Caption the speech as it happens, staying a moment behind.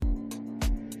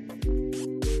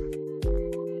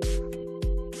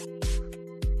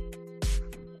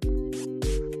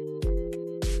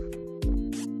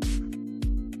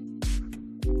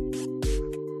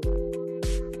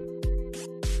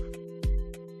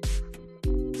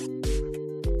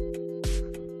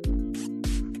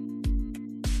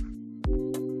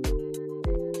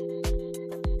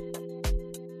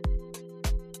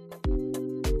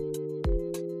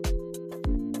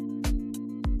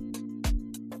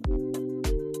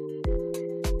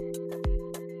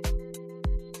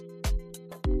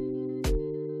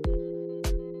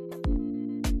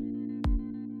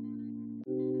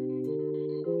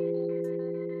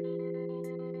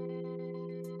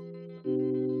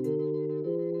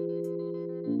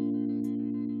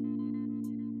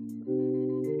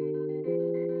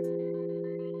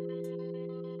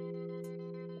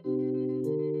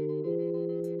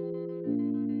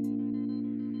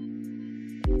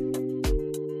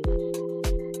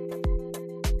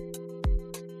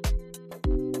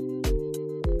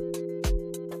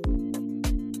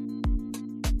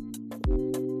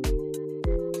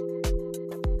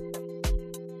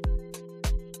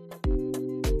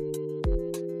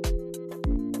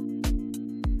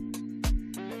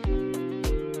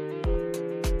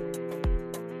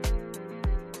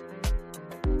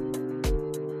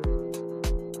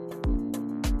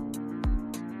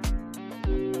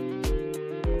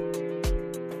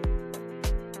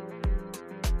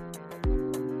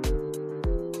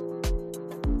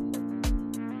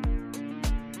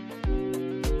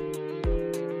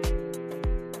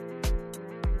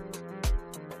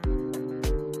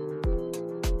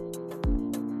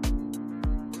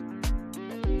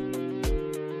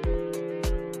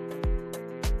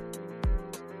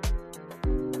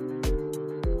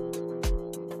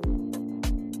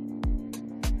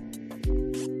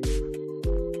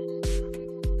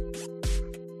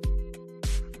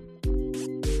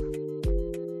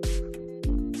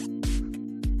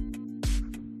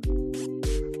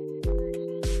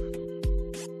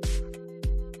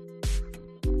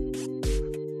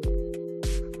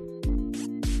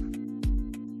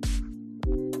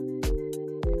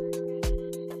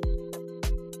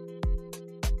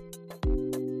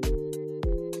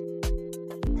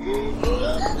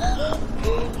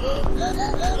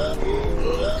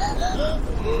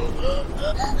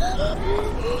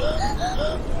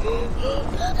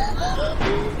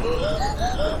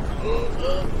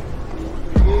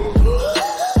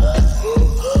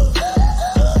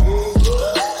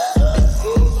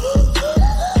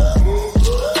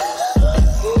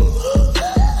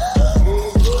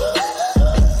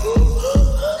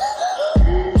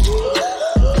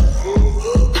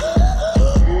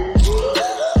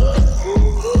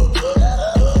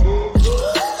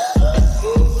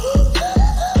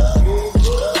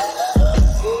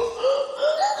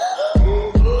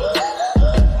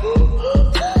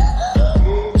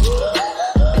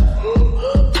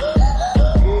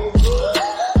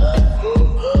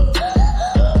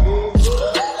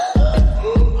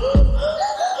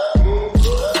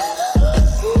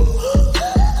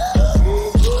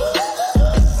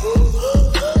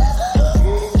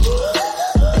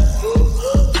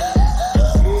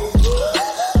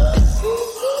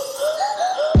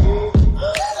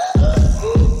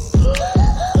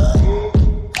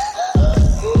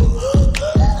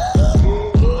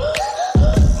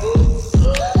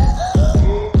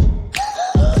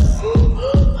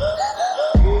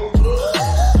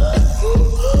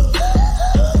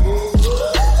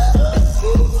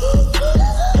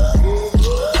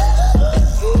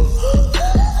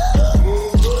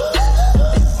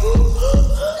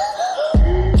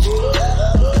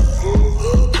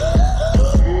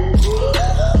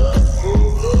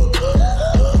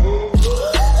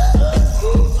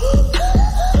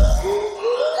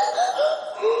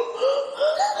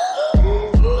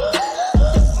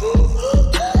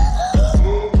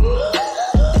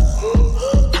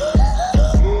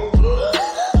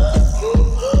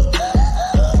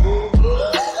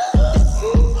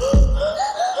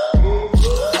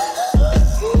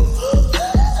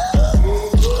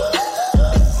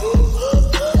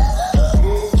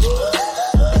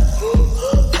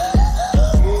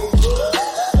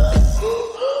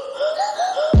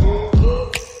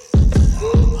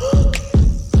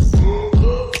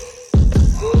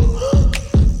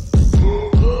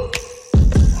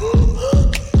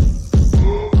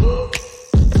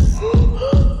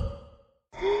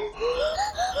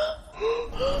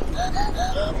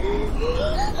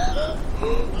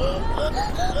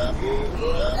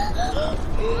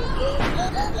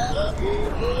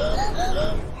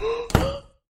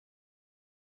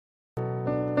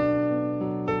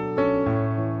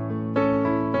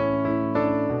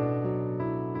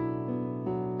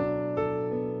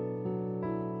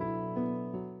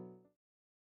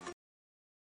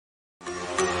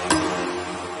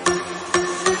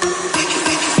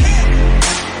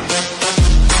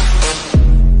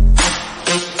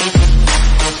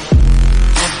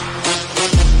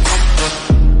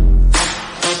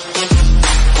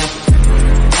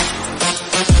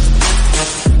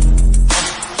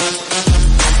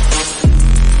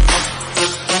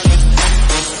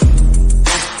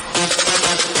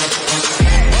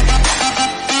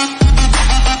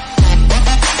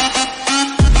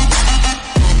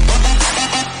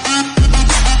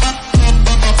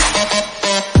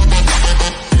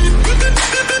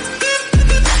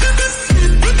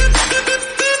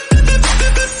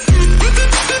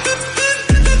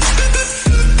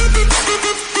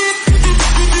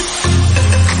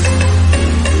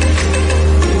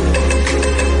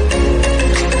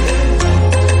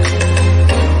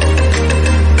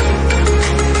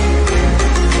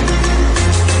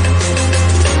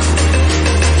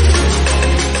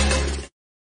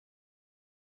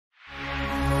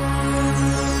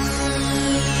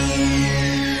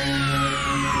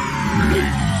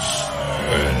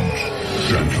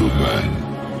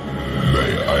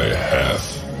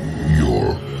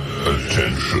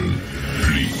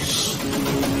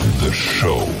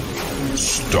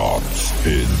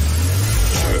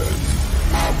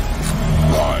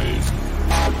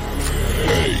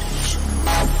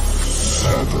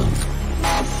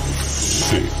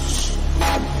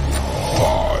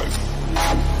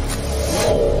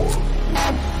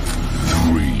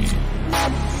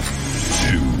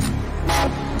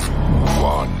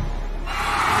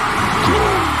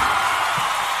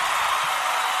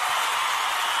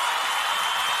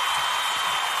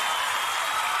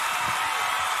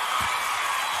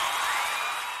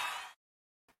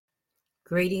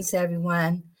Greetings,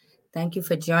 everyone. Thank you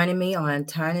for joining me on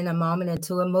Turning a Moment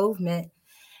into a Movement.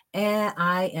 And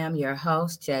I am your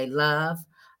host, Jay Love.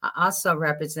 I also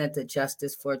represent the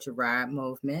Justice for Gerard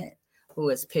movement, who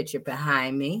is pictured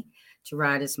behind me.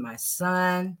 Gerard is my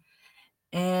son.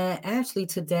 And actually,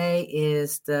 today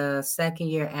is the 2nd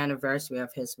year anniversary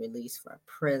of his release from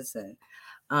prison.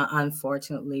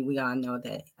 unfortunately, we all know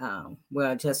that,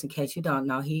 well, just in case you don't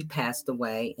know, he passed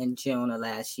away in June of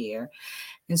last year.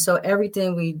 And so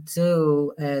everything we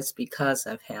do is because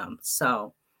of him.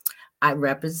 So I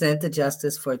represent the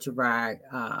Justice for Gerard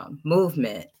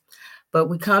movement. But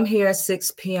we come here at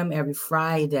 6 p.m. every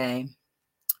Friday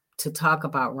to talk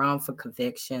about wrongful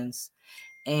convictions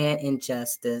and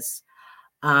injustice.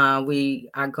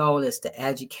 Our goal is to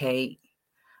educate,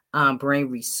 bring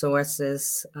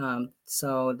resources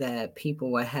so that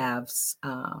people will have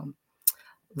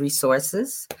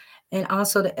resources, and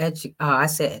also to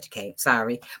educate,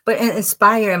 but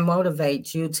inspire and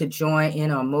motivate you to join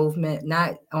in our movement,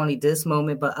 not only this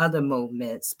movement, but other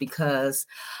movements, because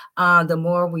the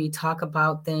more we talk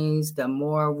about things, the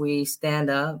more we stand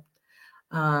up,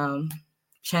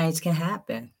 change can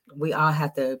happen. We all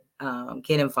have to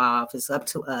get involved. It's up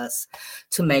to us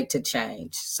to make the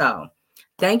change. So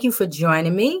thank you for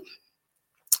joining me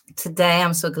today.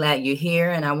 I'm so glad you're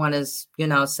here. And I want to,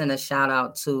 send a shout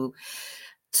out to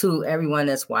everyone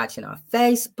that's watching on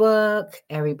Facebook,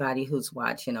 everybody who's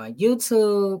watching on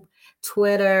YouTube,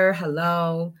 Twitter.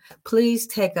 Hello. Please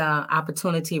take an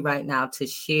opportunity right now to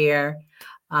share.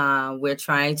 We're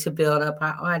trying to build up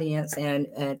our audience, and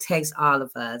it takes all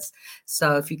of us.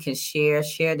 So if you can share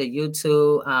the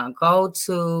YouTube, go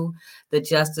to the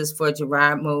Justice for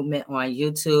Gerard movement on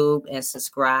YouTube and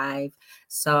subscribe.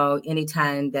 So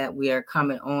anytime that we are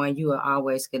coming on, you will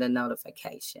always get a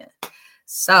notification.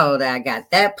 So that I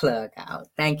got that plug out.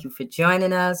 Thank you for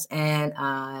joining us, and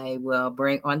I will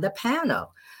bring on the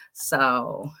panel.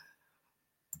 So,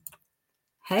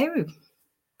 hey,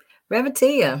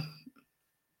 Revertia.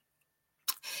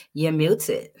 You're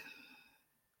muted.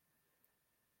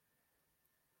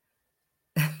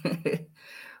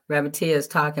 Revertia is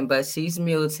talking, but she's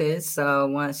muted. So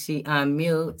once she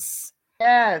unmutes.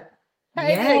 Yes.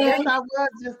 Hey, I guess I was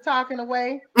just talking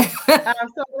away. I'm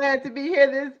so glad to be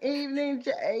here this evening,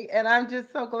 Jay. And I'm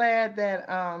just so glad that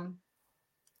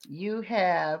you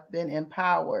have been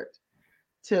empowered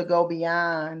to go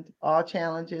beyond all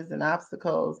challenges and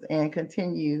obstacles and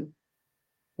continue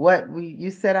what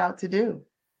you set out to do.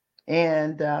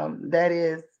 And that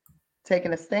is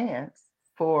taking a stance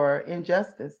for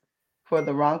injustice, for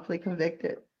the wrongfully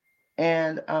convicted.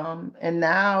 And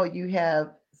now you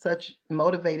have such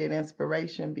motivated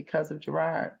inspiration because of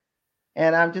Gerard.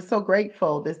 And I'm just so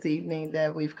grateful this evening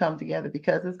that we've come together,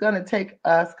 because it's going to take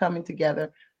us coming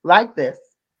together like this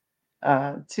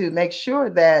to make sure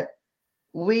that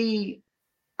we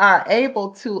are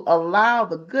able to allow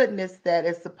the goodness that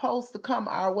is supposed to come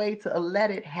our way to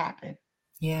let it happen.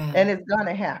 Yeah. And it's going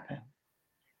to happen.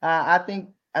 I think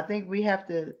we have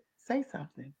to say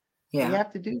something. Yeah. We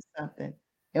have to do something.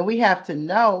 And we have to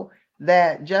know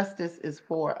that justice is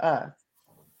for us.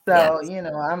 So,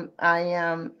 yes. I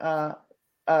am a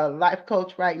life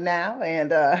coach right now, and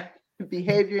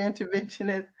behavior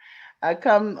interventionist. I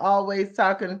come always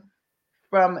talking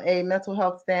from a mental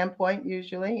health standpoint,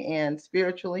 usually, and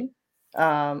spiritually.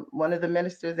 One of the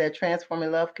ministers at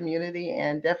Transforming Love Community,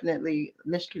 and definitely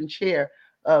Michigan chair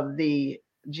of the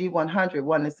G100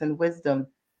 Oneness and Wisdom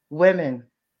Women.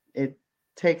 It's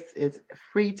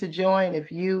free to join.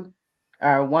 If you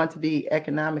want to be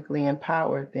economically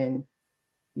empowered, then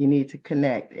you need to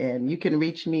connect. And you can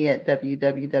reach me at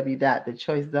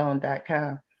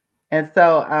www.thechoicezone.com. And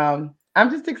so I'm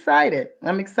just excited.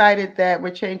 I'm excited that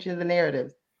we're changing the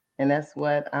narrative. And that's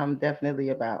what I'm definitely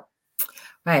about.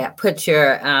 Right. I put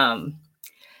your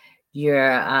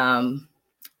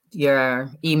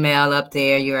email up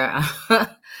there, your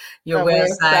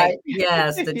website.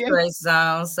 Yes, the Choice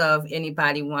Zone. So if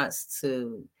anybody wants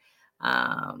to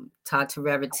talk to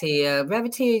Revertia.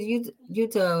 Revertia, you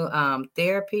do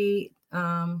therapy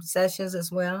sessions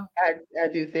as well? I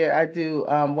do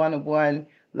one-on-one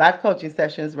life coaching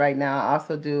sessions right now. I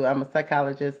also do, I'm a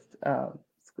psychologist, a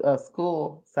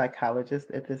school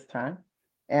psychologist at this time,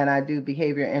 and I do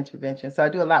behavior intervention. So I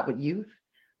do a lot with youth.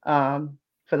 For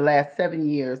the last 7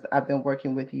 years, I've been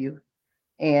working with youth,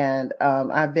 and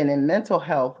I've been in mental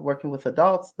health working with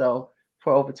adults, though,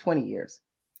 for over 20 years.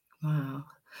 Wow.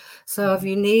 So if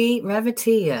you need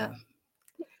Revertia,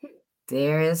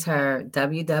 there is her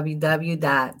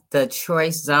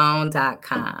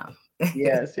www.thechoicezone.com.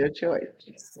 Yes, your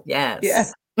choice. Yes.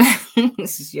 Yes.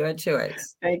 This is your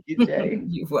choice. Thank you, Jay.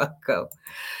 You're welcome.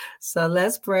 So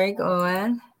let's break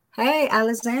on. Hey,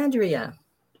 Alexandria.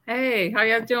 Hey, how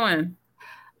y'all doing?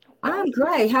 I'm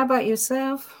great. How about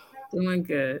yourself? Doing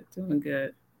good.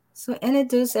 So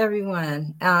introduce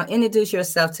everyone. Introduce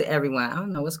yourself to everyone. I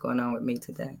don't know what's going on with me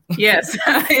today. Yes,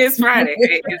 it's Friday.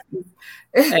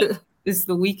 It's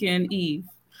the weekend eve.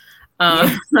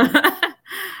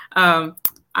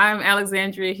 I'm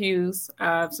Alexandria Hughes,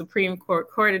 Supreme Court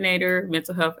Coordinator,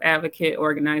 Mental Health Advocate,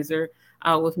 Organizer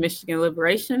with Michigan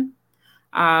Liberation.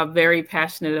 Very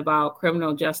passionate about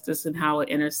criminal justice and how it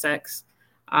intersects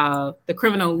the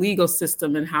criminal legal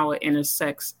system and how it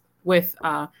intersects with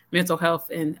mental health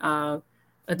and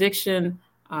addiction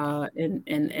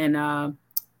and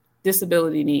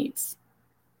disability needs.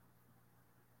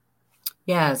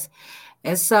 Yes.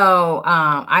 And so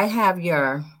I have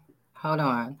your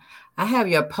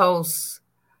posts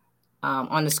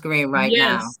on the screen right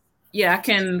now. Yeah, I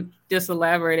can just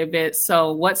elaborate a bit.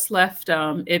 So What's Left,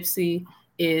 IPSI,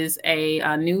 is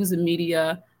a news and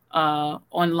media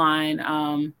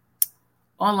online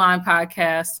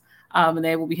podcast. And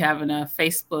they will be having a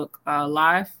Facebook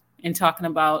Live and talking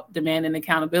about demand and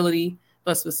accountability,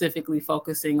 but specifically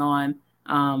focusing on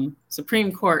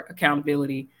Supreme Court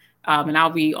accountability. And I'll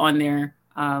be on there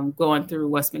going through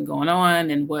what's been going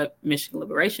on and what Michigan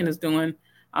Liberation is doing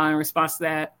in response to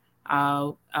that.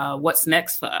 What's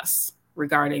next for us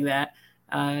regarding that,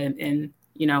 and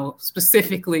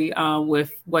specifically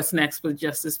with what's next with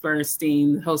Justice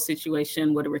Bernstein, the whole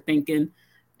situation, what we're thinking,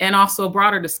 and also a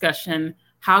broader discussion.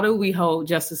 How do we hold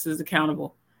justices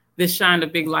accountable? This shined a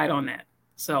big light on that.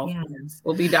 So yes.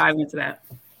 We'll be diving into that.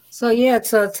 So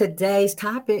today's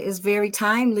topic is very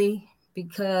timely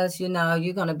because, you're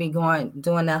going to be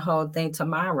doing that whole thing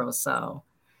tomorrow. So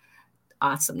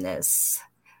awesomeness.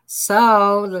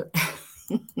 So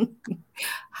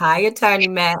hi, Attorney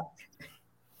Mac.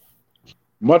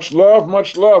 Much love,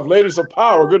 ladies of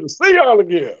power. Good to see y'all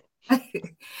again.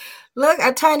 Look,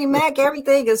 Attorney Mac,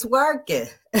 everything is working.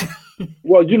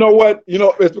 Well, you know what?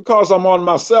 It's because I'm on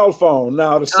my cell phone.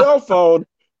 Now, the cell phone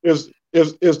is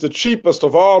the cheapest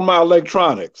of all my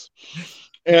electronics,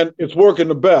 and it's working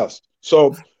the best.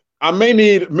 So I may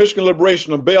need Michigan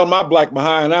Liberation to bail my black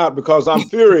behind out because I'm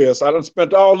furious. I done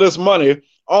spent all this money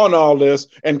on all this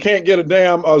and can't get a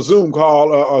damn Zoom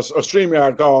call or a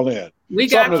StreamYard call in.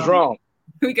 Something is wrong.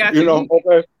 We got you.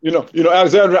 Okay.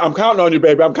 Alexandria, I'm counting on you,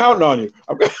 baby. I'm counting on you.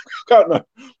 I'm counting on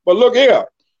you. But look here.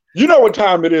 You know what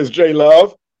time it is, J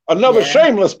Love. Another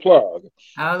shameless plug.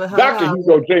 Dr.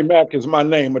 Hugo J. Mack is my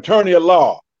name, attorney at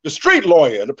law, the street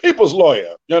lawyer, the people's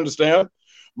lawyer. You understand?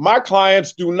 My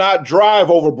clients do not drive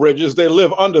over bridges. They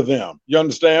live under them. You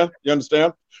understand?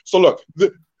 So look,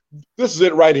 this is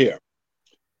it right here.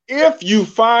 If you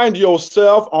find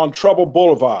yourself on Trouble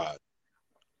Boulevard,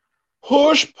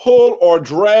 push, pull, or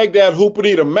drag that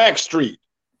hoopity to Mack Street,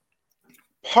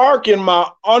 park in my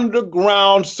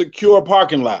underground secure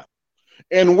parking lot.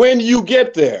 And when you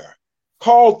get there,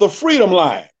 call the Freedom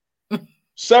Line,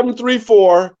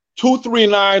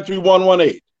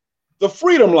 734-239-3118. The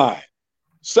Freedom Line,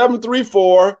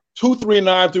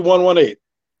 734-239-3118.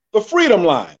 The Freedom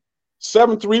Line,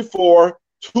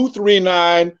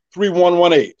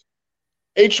 734-239-3118.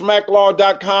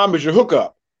 HMAClaw.com is your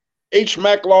hookup.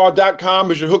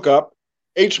 HMAClaw.com is your hookup.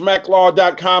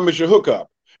 HMAClaw.com is your hookup.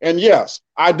 And yes,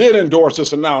 I did endorse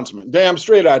this announcement. Damn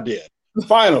straight I did.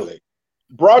 Finally,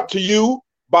 brought to you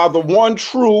by the one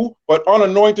true but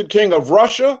unanointed king of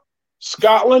Russia,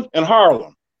 Scotland, and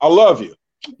Harlem. I love you.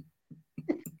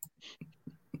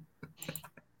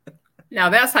 Now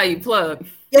that's how you plug.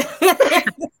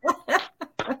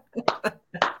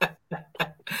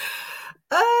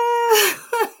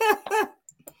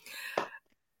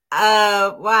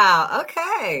 Wow.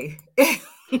 Okay.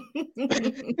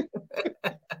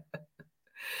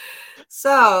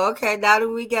 So, now that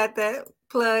we got that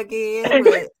plug in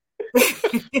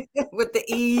with the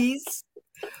ease,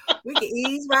 we can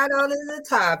ease right on into the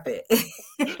topic.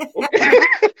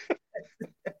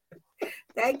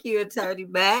 Thank you, Attorney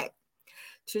Mac.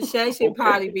 Trisha should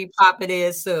probably be popping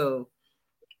in soon.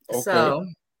 Okay. So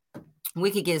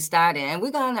we could get started. And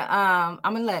we're gonna I'm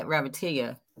gonna let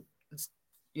Ravatia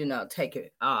take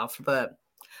it off. But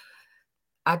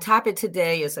our topic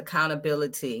today is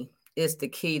accountability is the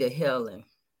key to healing.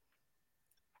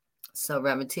 So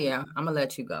Ravatia, I'm gonna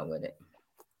let you go with it.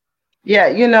 Yeah,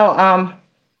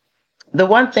 the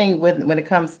one thing when it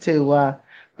comes to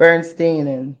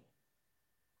Bernstein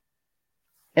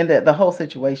and the whole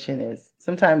situation is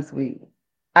sometimes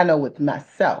I know with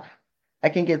myself, I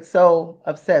can get so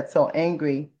upset, so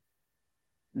angry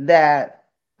that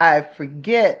I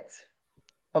forget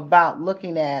about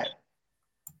looking at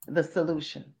the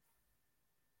solution.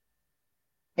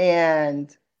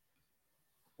 And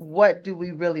what do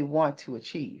we really want to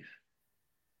achieve?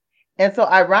 And so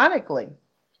ironically,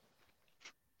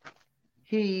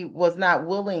 he was not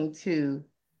willing to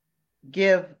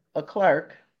give a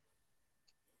clerk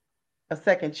a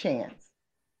second chance.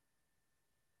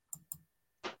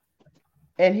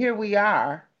 And here we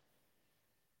are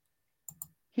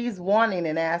he's wanting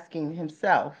and asking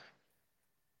himself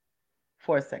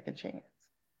for a second chance.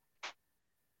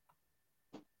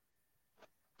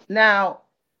 Now,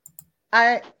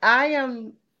 I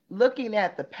am looking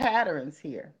at the patterns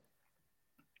here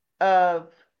of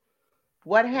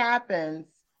what happens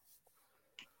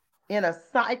in a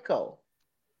cycle,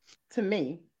 to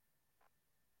me,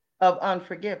 of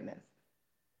unforgiveness.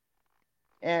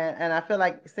 And I feel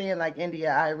like saying like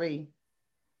India.Arie,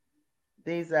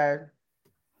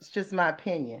 it's just my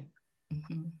opinion.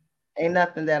 Mm-hmm. Ain't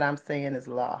nothing that I'm saying is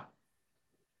law.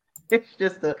 It's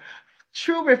just a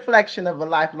true reflection of a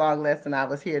lifelong lesson I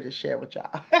was here to share with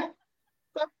y'all.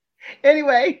 So,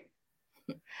 anyway,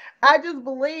 I just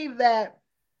believe that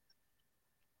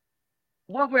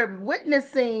what we're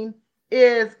witnessing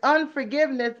is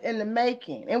unforgiveness in the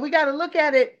making. And we got to look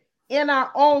at it in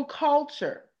our own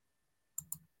culture.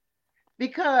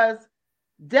 Because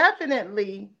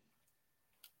definitely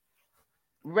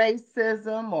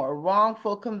racism or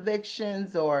wrongful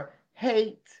convictions or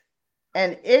hate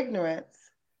and ignorance,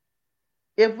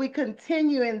 if we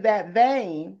continue in that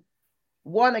vein,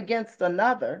 one against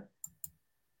another,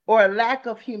 or a lack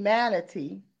of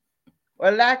humanity,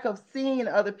 or lack of seeing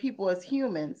other people as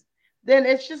humans, then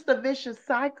it's just a vicious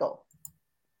cycle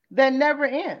that never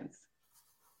ends.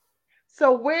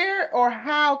 So where or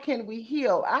how can we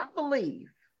heal? I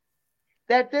believe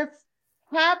that this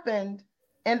happened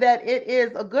and that it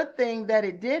is a good thing that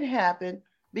it did happen,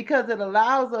 because it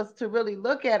allows us to really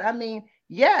look at, I mean,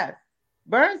 yes,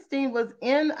 Bernstein was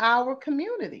in our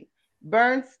community.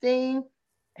 Bernstein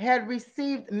had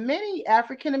received many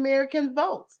African-American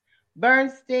votes.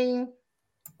 Bernstein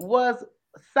was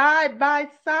side by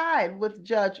side with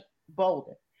Judge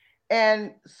Bolden.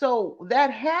 And so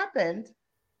that happened,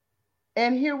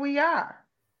 and here we are.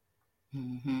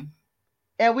 Mm-hmm.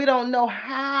 And we don't know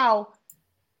how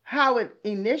it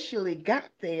initially got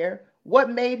there, what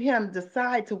made him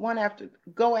decide to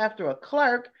go after a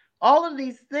clerk, all of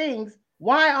these things.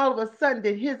 Why all of a sudden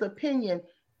did his opinion,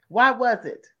 why was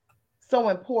it so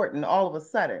important all of a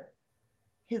sudden?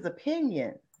 His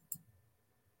opinion.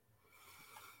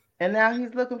 And now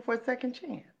he's looking for a second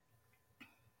chance.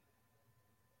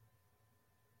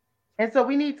 And so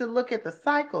we need to look at the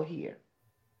cycle here.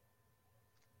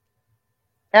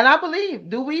 And I believe,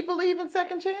 do we believe in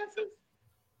second chances?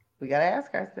 We got to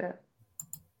ask ourselves,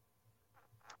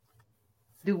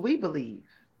 do we believe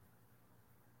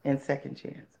in second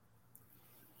chance?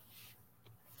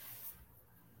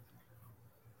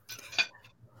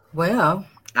 Well,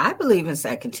 I believe in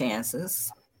second chances,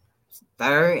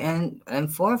 third and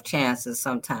fourth chances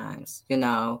sometimes, you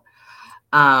know.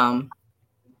 I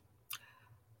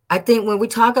think when we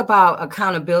talk about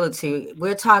accountability,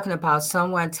 we're talking about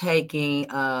someone taking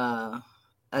a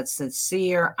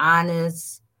sincere,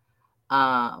 honest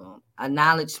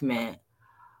acknowledgement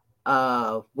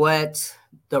of what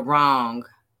the wrong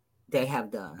they have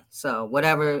done. So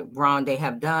whatever wrong they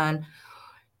have done,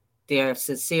 they're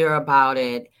sincere about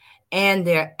it, and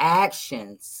their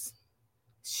actions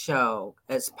show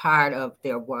as part of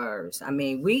their words. I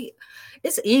mean,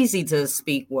 it's easy to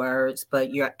speak words,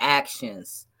 but your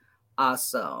actions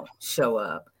also show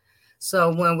up.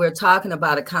 So when we're talking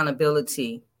about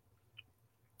accountability,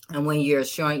 and when you're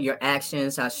showing your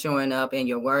actions are showing up and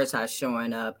your words are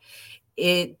showing up,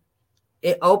 it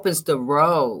opens the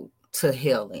road to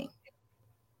healing.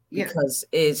 Yeah. Because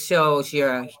it shows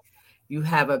you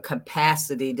have a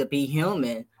capacity to be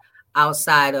human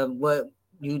outside of what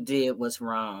you did was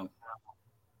wrong.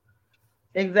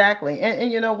 Exactly.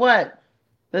 And you know what?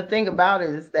 The thing about it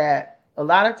is that a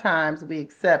lot of times we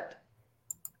accept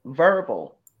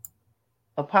verbal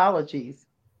apologies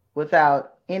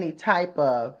without any type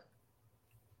of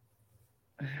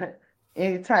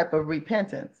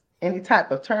repentance, any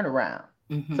type of turnaround.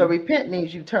 Mm-hmm. So repent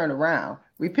means you turn around.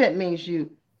 Repent means you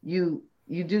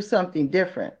do something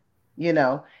different, you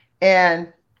know.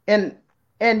 And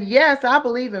yes, I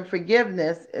believe in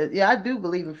forgiveness. Yeah, I do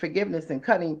believe in forgiveness and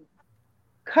cutting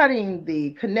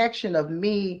the connection of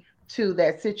me to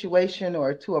that situation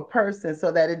or to a person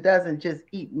so that it doesn't just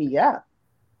eat me up.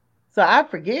 So I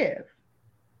forgive.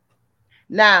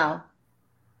 Now,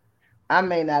 I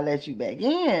may not let you back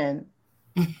in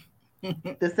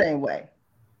the same way.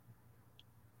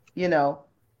 You know,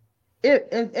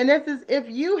 and this is if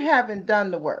you haven't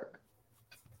done the work.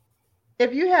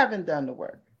 If you haven't done the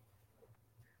work.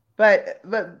 But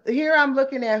here I'm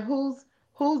looking at who's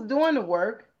doing the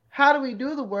work. How do we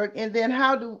do the work? And then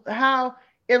how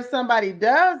if somebody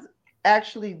does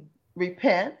actually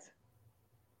repent,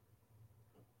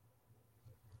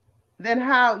 then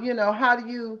how do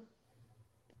you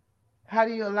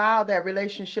allow that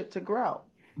relationship to grow?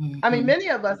 Mm-hmm. I mean, many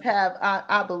of us have,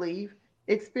 I believe,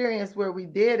 experienced where we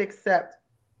did accept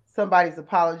somebody's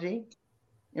apology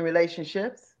in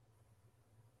relationships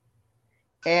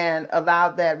and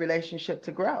allowed that relationship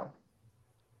to grow.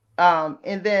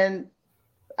 And then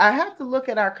I have to look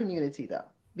at our community, though,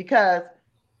 because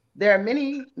there are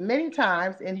many, many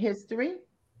times in history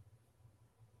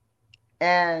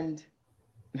and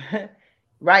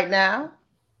right now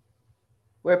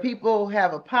where people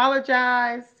have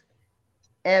apologized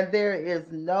and there is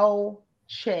no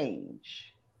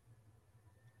change.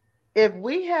 If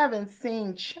we haven't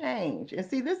seen change, and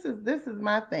see, this is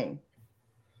my thing.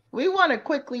 We want to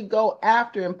quickly go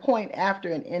after and point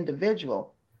after an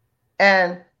individual,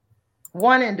 and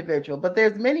one individual, but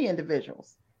there's many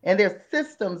individuals, and there's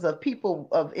systems of people,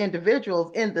 of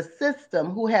individuals in the system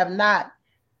who have not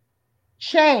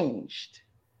changed.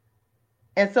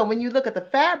 And so when you look at the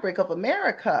fabric of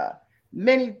America,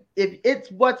 if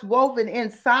it's what's woven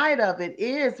inside of it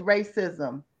is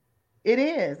racism. It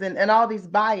is, and all these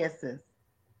biases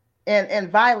and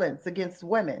violence against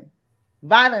women,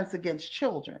 violence against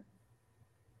children.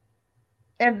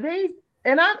 And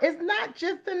it's not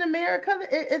just in America,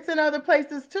 it's in other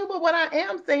places too. But what I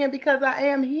am saying, because I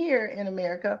am here in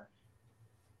America,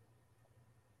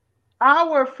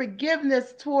 our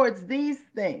forgiveness towards these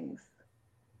things,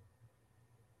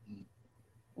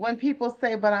 when people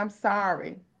say, but I'm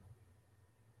sorry,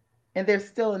 and there's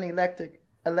still an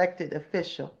elected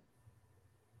official.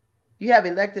 You have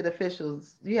elected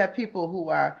officials, you have people who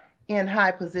are in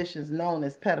high positions known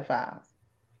as pedophiles.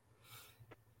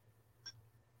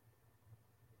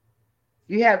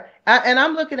 You have, and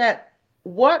I'm looking at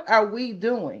what are we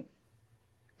doing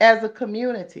as a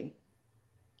community?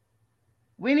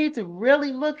 We need to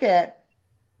really look at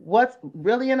what's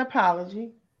really an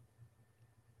apology.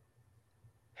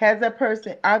 Has that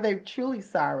person, are they truly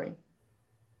sorry?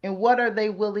 And what are they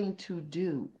willing to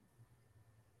do?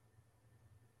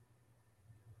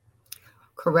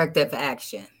 Corrective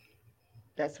action.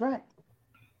 That's right.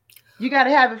 You got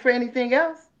to have it for anything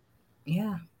else.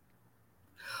 Yeah.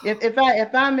 If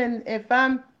I'm in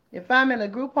a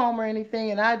group home or anything,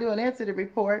 and I do an incident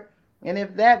report, and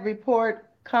if that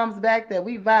report comes back that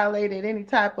we violated any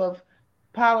type of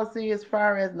policy as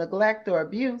far as neglect or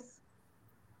abuse,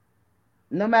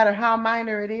 no matter how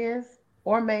minor it is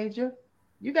or major,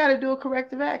 you got to do a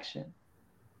corrective action.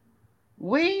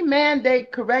 We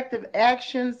mandate corrective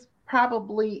actions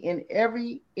probably in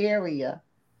every area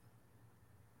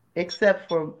except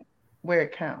for where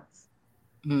it counts.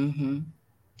 Mm-hmm.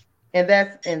 And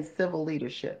that's in civil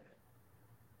leadership.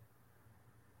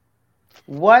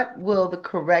 What will the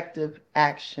corrective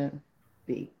action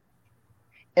be?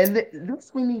 And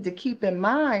this we need to keep in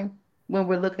mind when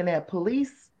we're looking at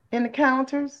police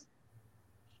encounters,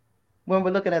 when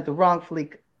we're looking at the wrongfully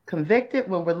convicted,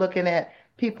 when we're looking at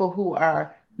people who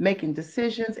are making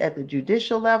decisions at the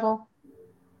judicial level.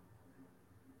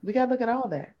 We got to look at all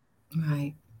that.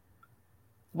 Right.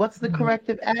 What's the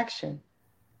corrective action?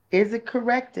 Is it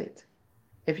corrected?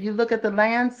 If you look at the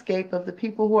landscape of the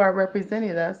people who are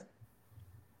representing us,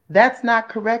 that's not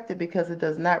corrected because it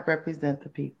does not represent the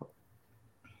people.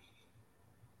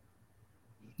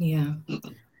 Yeah.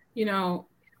 You know,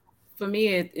 for me,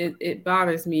 it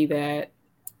bothers me that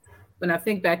when I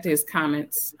think back to his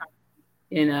comments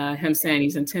in him saying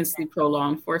he's intensely pro-law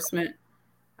enforcement,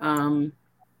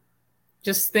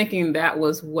 just thinking that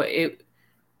was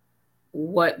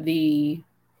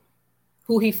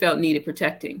who he felt needed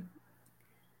protecting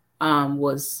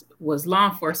was law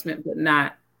enforcement, but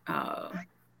not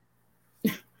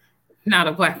not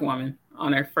a Black woman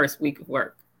on her first week of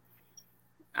work.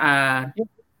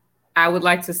 I would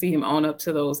like to see him own up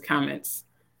to those comments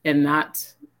and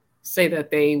not say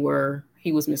that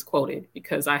he was misquoted,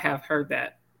 because I have heard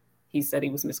that he said he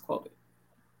was misquoted.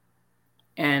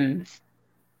 And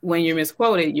when you're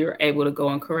misquoted, you're able to go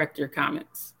and correct your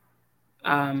comments.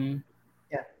 And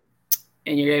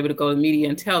you're able to go to the media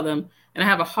and tell them. And I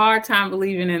have a hard time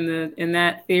believing in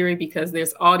that theory, because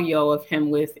there's audio of him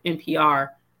with NPR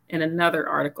in another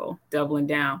article doubling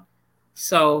down.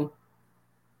 So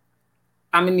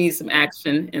I'm gonna need some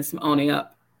action and some owning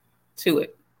up to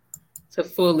it to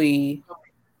fully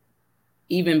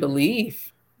even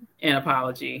believe an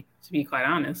apology, to be quite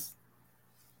honest.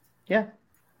 Yeah.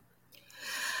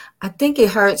 I think it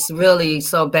hurts really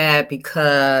so bad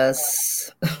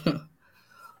because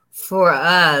for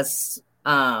us,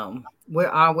 we're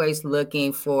always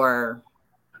looking for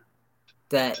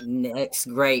that next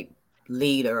great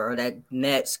leader or that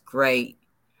next great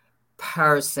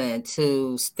person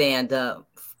to stand up,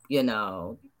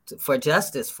 for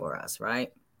justice for us,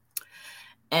 right?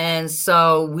 And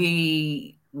so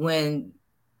when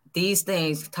these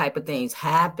type of things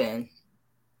happen,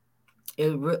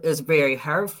 it is very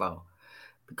hurtful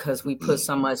because we put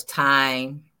so much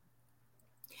time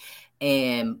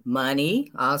and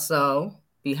money also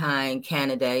behind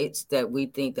candidates that we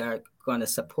think are going to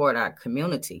support our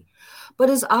community. But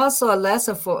it's also a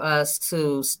lesson for us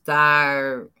to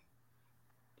start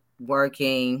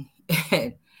working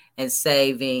and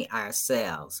saving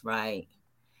ourselves, right?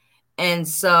 And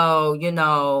so,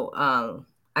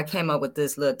 I came up with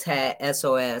this little tag,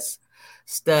 SOS,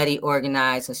 study,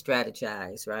 organize, and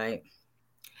strategize, right?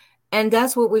 And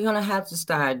that's what we're going to have to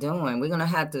start doing. We're going to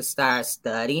have to start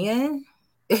studying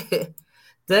the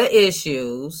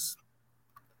issues.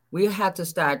 We have to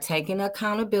start taking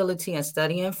accountability and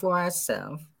studying for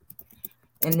ourselves,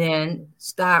 and then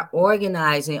start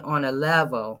organizing on a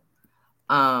level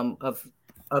of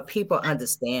people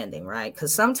understanding, right?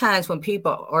 Because sometimes when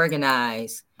people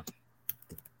organize,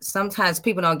 sometimes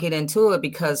people don't get into it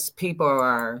because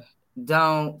people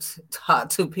don't talk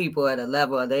to people at a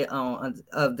level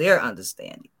of their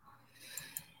understanding.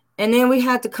 And then we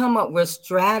have to come up with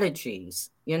strategies,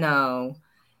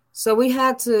 So we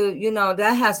have to,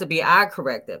 that has to be our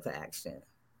corrective action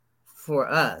for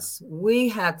us. We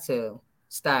have to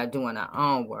start doing our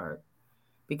own work,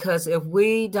 because if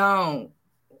we don't,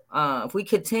 if we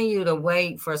continue to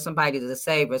wait for somebody to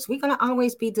save us, we're going to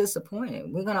always be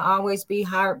disappointed. We're going to always be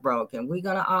heartbroken. We're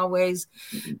going to always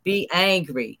be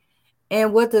angry.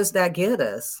 And what does that get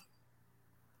us?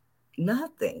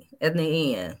 Nothing in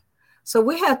the end. So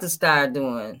we have to start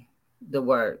doing the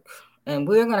work, and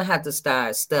we're going to have to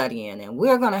start studying, and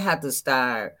we're going to have to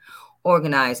start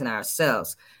organizing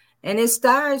ourselves. And it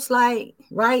starts like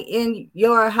right in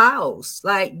your house,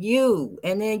 like you,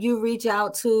 and then you reach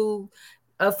out to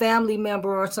a family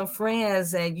member or some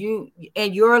friends and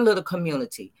your little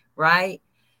community, right?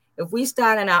 If we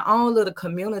start in our own little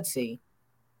community,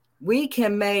 we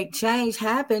can make change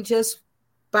happen just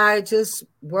by just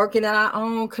working in our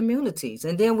own communities.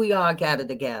 And then we all gather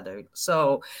together.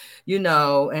 So,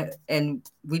 and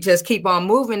we just keep on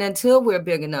moving until we're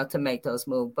big enough to make those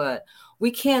moves. But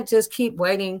we can't just keep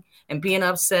waiting and being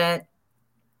upset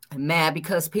and mad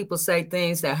because people say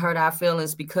things that hurt our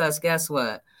feelings, because guess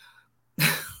what?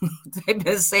 They've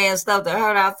been saying stuff that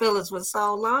hurt our feelings for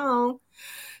so long.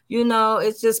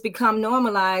 It's just become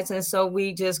normalized. And so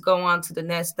we just go on to the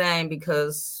next thing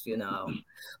because,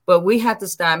 but we have to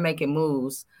start making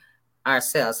moves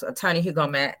ourselves. Attorney Hugo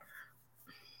Mack.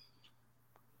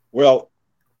 Well,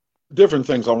 different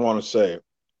things I want to say.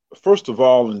 First of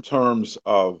all, in terms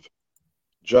of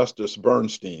Justice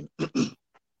Bernstein,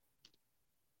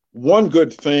 one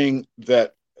good thing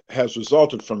that has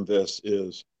resulted from this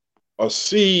is a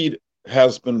seed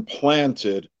has been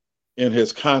planted in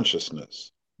his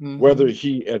consciousness, whether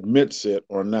he admits it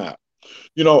or not.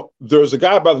 There's a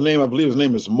guy by the name, I believe his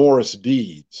name is Morris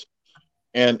Deeds,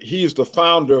 and he's the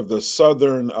founder of the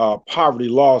Southern Poverty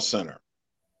Law Center.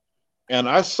 And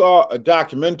I saw a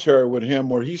documentary with him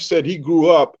where he said he grew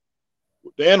up,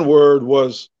 the N-word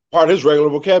was part of his regular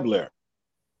vocabulary.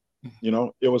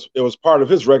 It was part of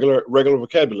his regular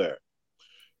vocabulary.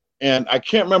 And I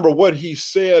can't remember what he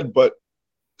said, but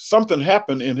something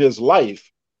happened in his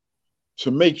life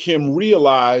to make him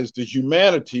realize the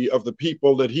humanity of the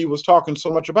people that he was talking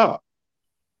so much about.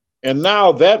 And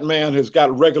now that man has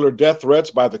got regular death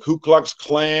threats by the Ku Klux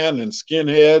Klan and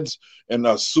skinheads and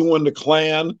suing the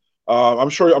Klan. I'm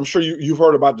sure you've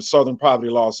heard about the Southern Poverty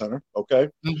Law Center, okay?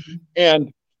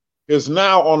 And is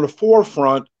now on the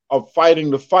forefront of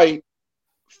fighting the fight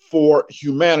for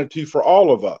humanity for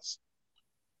all of us.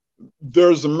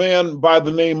 There's a man by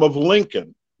the name of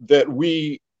Lincoln that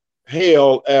we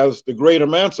hail as the great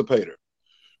emancipator.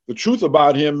 The truth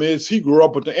about him is he grew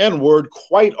up with the N-word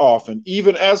quite often,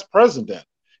 even as president.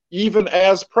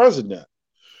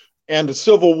 And the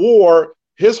Civil War,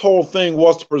 his whole thing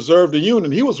was to preserve the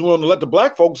Union. He was willing to let the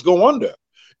black folks go under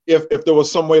if there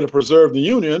was some way to preserve the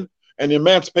Union. And the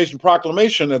Emancipation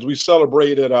Proclamation, as we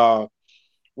celebrated,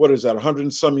 100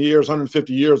 and some years,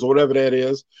 150 years, or whatever that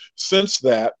is, since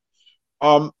that,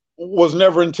 was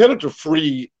never intended to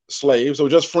free slaves, or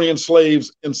just freeing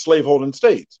slaves in slaveholding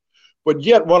states. But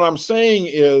yet what I'm saying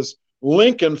is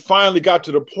Lincoln finally got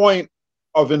to the point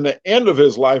of, in the end of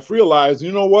his life, realized,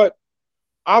 you know what?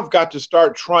 I've got to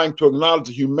start trying to acknowledge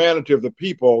the humanity of the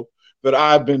people that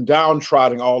I've been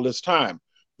downtrodden all this time.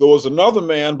 There was another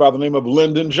man by the name of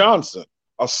Lyndon Johnson,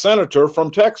 a senator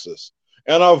from Texas,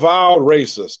 an avowed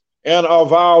racist.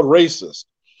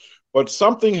 But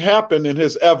something happened in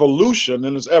his evolution,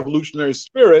 in his evolutionary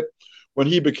spirit. When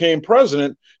he became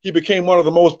president, he became one of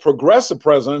the most progressive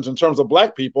presidents in terms of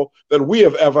black people that we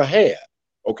have ever had.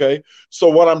 Okay. So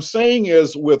what I'm saying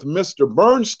is with Mr.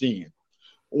 Bernstein,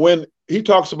 when he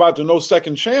talks about the no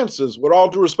second chances, with all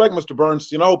due respect, Mr.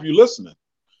 Bernstein, I hope you're listening.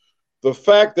 The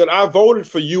fact that I voted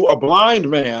for you, a blind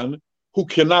man who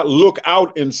cannot look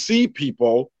out and see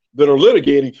people that are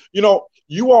litigating,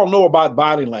 you all know about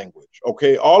body language,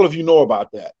 okay? All of you know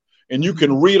about that. And you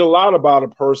can read a lot about a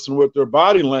person with their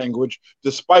body language,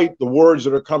 despite the words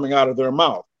that are coming out of their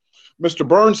mouth. Mr.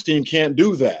 Bernstein can't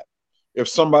do that. If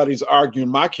somebody's arguing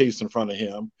my case in front of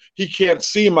him, he can't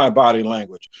see my body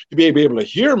language. He may be able to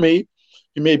hear me.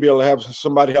 He may be able to have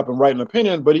somebody help him write an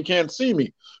opinion, but he can't see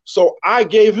me. So I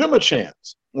gave him a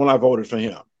chance when I voted for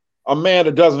him. A man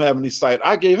that doesn't have any sight,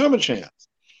 I gave him a chance.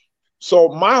 So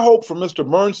my hope for Mr.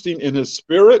 Bernstein in his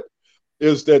spirit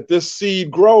is that this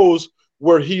seed grows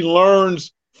where he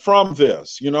learns from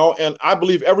this, and I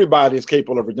believe everybody is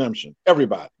capable of redemption.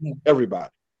 Everybody.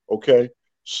 Okay.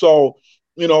 So,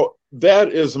 that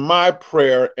is my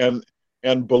prayer and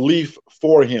belief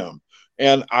for him.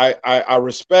 And I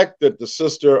respect that the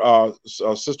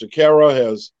Sister Kara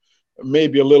has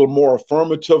maybe a little more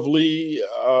affirmatively,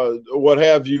 what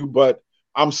have you, but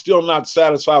I'm still not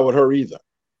satisfied with her either.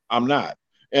 I'm not.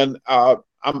 And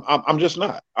I'm just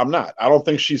not. I'm not. I don't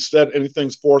think she said anything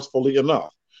forcefully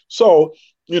enough. So,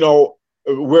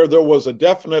 where there was a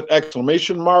definite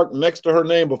exclamation mark next to her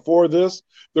name before this,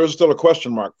 there's still a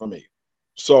question mark for me.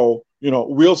 So,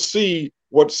 we'll see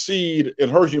what seed in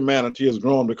her humanity has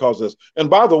grown because of this. And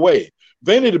by the way,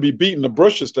 they need to be beating the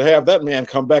bushes to have that man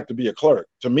come back to be a clerk,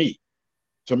 to me,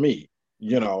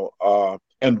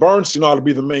 and Bernstein ought to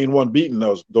be the main one beating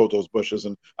those bushes.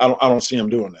 And I don't see him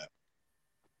doing that.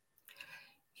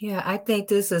 Yeah, I think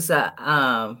this is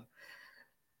the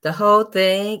whole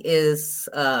thing is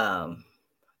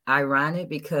ironic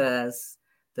because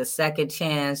the second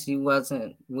chance you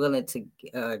wasn't willing to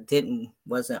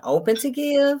wasn't open to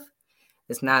give.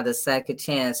 It's not a second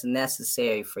chance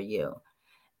necessary for you.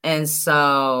 And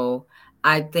so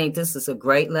I think this is a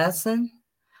great lesson.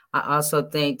 I also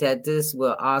think that this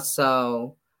will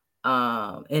also,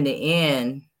 in the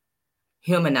end,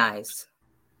 humanize.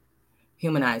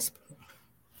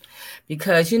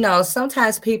 Because,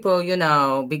 sometimes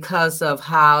people, because of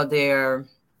how they're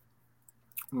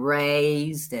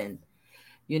raised and,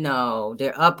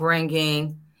 their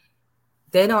upbringing,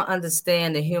 they don't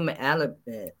understand the human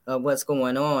element of what's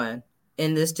going on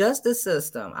in this justice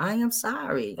system. I am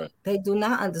sorry. Right. They do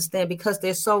not understand because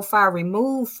they're so far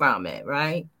removed from it,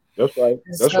 right? That's right.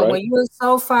 So when you're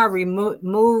so far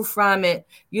removed from it,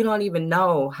 you don't even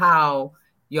know how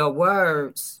your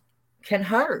words can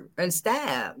hurt and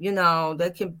stab,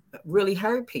 that can really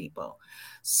hurt people.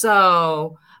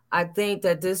 So I think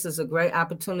that this is a great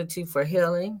opportunity for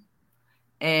healing.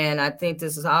 And I think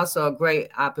this is also a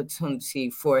great opportunity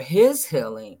for his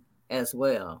healing as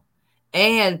well.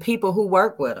 And people who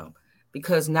work with him,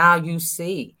 because now you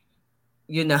see,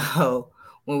 when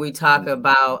we talk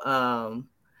about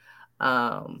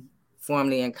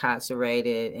formerly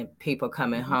incarcerated and people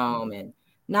coming home, and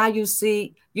now you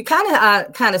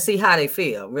kind of see how they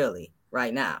feel really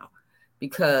right now,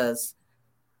 because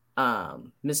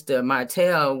Mr.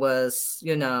 Martel was,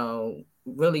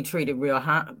 really treated real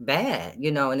bad,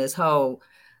 in this whole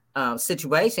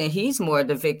situation. He's more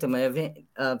the victim of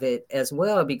it as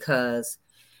well, because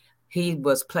he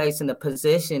was placed in a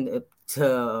position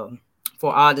for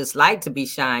all this light to be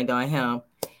shined on him,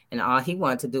 and all he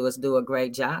wanted to do is do a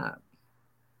great job.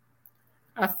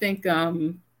 I think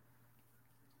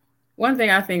one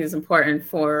thing I think is important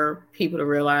for people to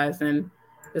realize, and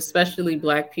especially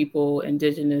Black people,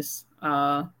 Indigenous,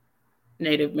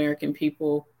 Native American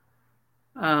people,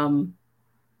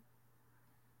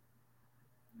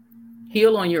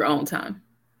 heal on your own time,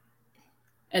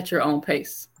 at your own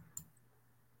pace.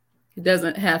 It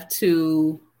doesn't have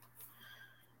to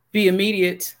be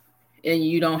immediate, and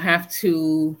you don't have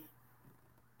to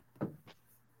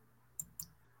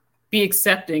be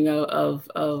accepting of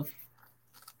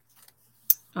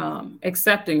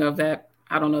that,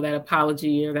 I don't know, that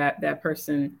apology or that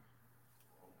person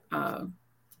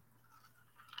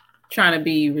trying to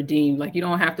be redeemed. Like, you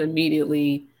don't have to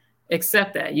immediately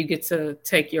accept that. You get to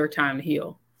take your time to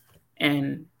heal.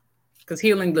 And because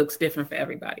healing looks different for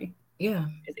everybody. Yeah.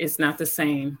 It's not the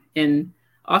same. And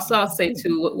also I'll say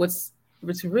too, what's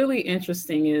really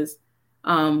interesting is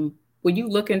when you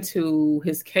look into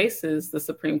his cases, the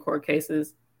Supreme Court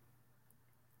cases,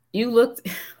 you look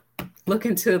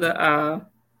into the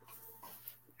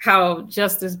how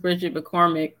Justice Bridget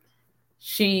McCormick,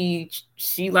 she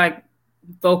like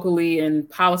vocally and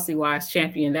policy wise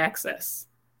championed access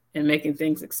and making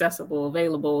things accessible,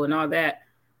 available, and all that.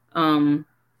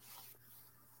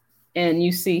 and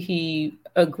you see he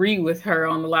agree with her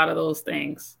on a lot of those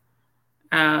things,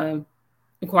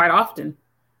 quite often.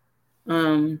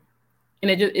 And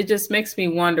it just makes me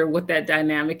wonder what that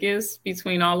dynamic is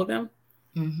between all of them.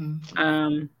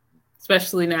 Mm-hmm.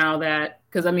 Especially now that,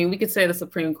 because I mean, we could say the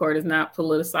Supreme Court is not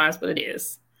politicized, but it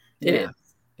is. It is.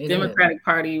 Democratic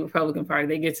Party, Republican Party,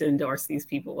 they get to endorse these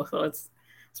people, so it's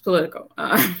political.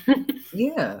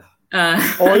 Yeah.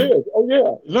 It is. Oh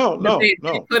yeah. No. They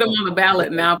put them on the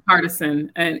ballot now,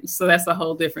 partisan, and so that's a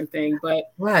whole different thing.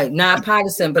 But right, not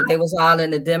partisan, but they was all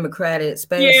in the Democratic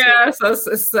space. Yeah, so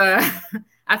it's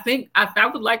I think I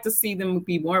would like to see them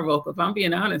be more vocal. If I'm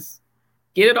being honest,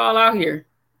 get it all out here.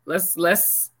 Let's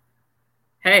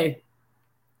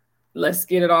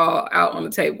get it all out on the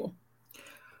table.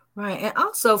 Right, and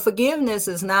also forgiveness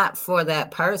is not for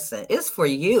that person; it's for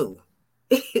you.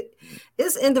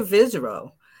 It's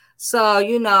individual. So,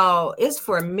 it's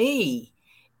for me.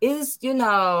 It's,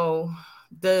 the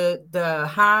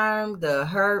harm, the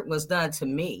hurt was done to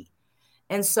me.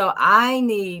 And so I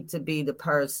need to be the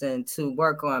person to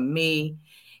work on me,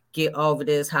 get over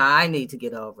this, how I need to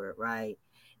get over it, right?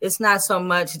 It's not so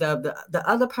much the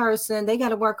other person, they got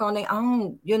to work on their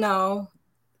own,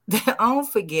 their own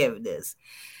forgiveness.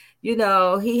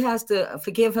 He has to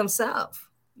forgive himself.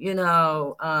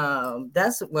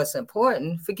 That's what's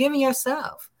important. Forgiving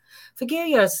yourself. Forgive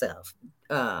yourself,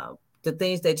 the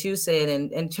things that you said,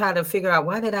 and try to figure out,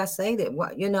 why did I say that?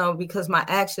 What, because my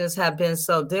actions have been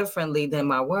so differently than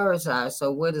my words are.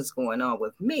 So what is going on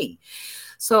with me?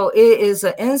 So it is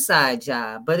an inside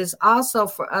job, but it's also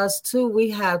for us too. We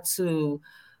have to,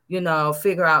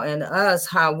 figure out in us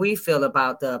how we feel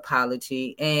about the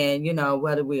apology, and,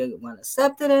 whether we want to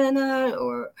accept it or not,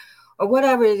 or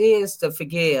whatever it is to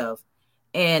forgive.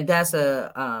 And that's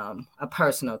a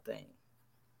personal thing.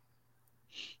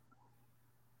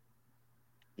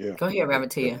 Yeah. Go ahead,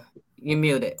 Ramatia. You're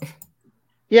muted.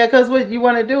 Yeah, because what you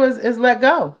want to do is let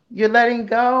go. You're letting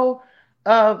go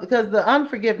because the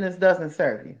unforgiveness doesn't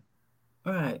serve you.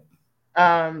 Right.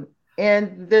 And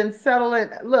then settle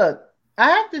it. Look, I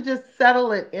have to just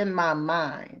settle it in my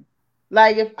mind.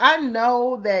 Like, if I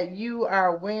know that you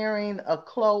are wearing a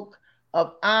cloak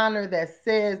of honor that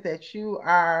says that you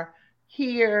are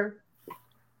here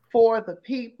for the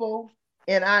people,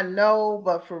 and I know,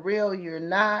 but for real, you're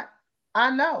not. I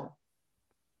know.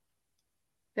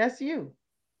 That's you.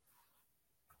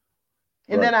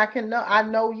 And right. Then I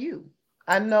know you.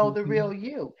 I know the real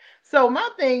you. So my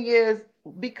thing is,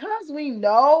 because we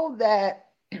know that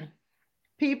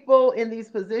people in these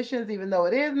positions, even though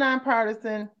it is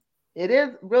nonpartisan, it is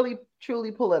really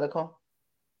truly political.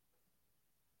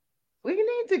 We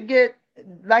need to get,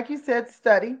 like you said,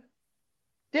 study,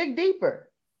 dig deeper.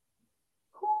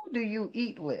 Who do you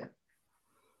eat with?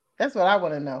 That's what I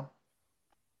want to know.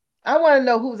 I want to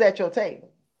know who's at your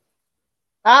table.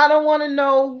 I don't want to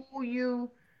know who you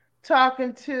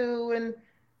talking to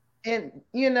and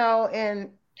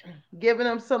giving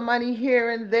them some money here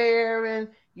and there, and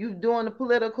you doing the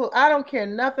political. I don't care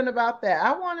nothing about that.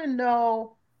 I want to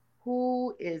know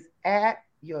who is at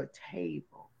your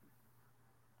table.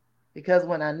 Because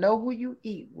when I know who you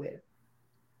eat with,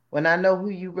 when I know who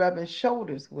you rubbing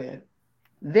shoulders with,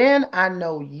 then I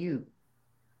know you.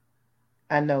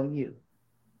 I know you.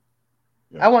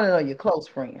 I want to know your close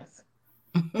friends.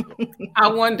 I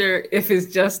wonder if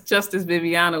it's just Justice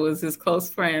Bibiana was his close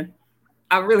friend.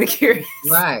 I'm really curious.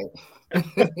 Right. I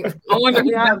wonder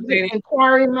if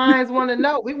inquiry minds want to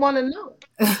know. We want to know.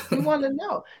 We want to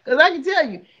know. Because I can tell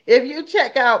you, if you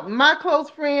check out my close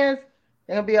friends,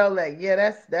 they're gonna be all like,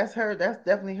 yeah, that's her. That's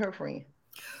definitely her friend.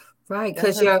 Right.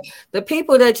 Because the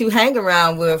people that you hang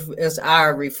around with is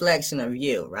our reflection of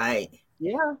you, right?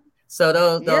 Yeah. So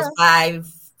those 5,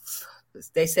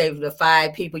 they say the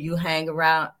 5 people you hang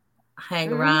around,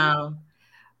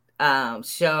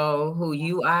 show who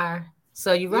you are.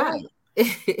 So you're right.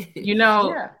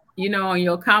 On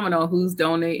your comment on who's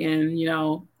donating,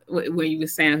 when you were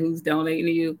saying who's donating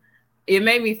to you, it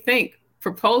made me think.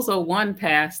 Proposal 1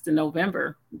 passed in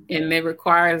November, and it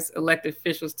requires elected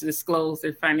officials to disclose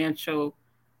their finances.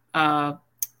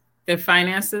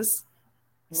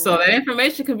 So that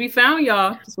information can be found,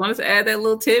 y'all. Just wanted to add that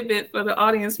little tidbit for the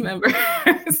audience members.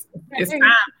 It's time.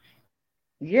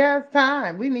 Yeah, it's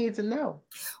time. We need to know.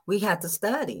 We have to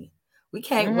study. We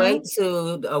can't wait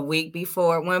till a week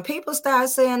before. When people start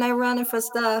saying they're running for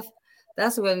stuff,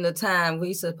 that's when the time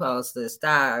we supposed to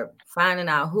start finding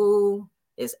out who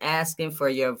is asking for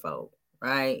your vote,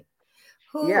 right?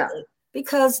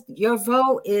 Because your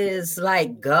vote is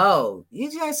like gold.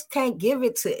 You just can't give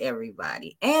it to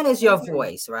everybody. And it's your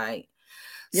voice, right?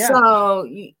 Yeah. So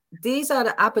these are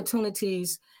the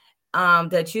opportunities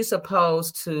that you're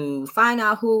supposed to find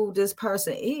out who this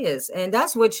person is. And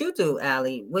that's what you do,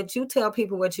 Allie. Would you tell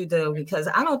people what you do? Because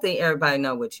I don't think everybody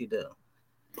know what you do.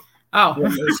 Oh,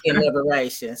 Michigan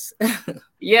Liberations.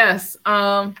 Yes.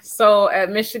 So at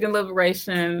Michigan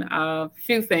Liberation, a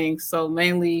few things. So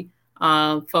mainly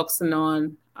focusing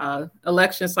on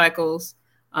election cycles,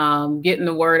 getting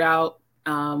the word out,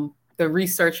 the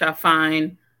research I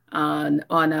find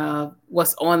on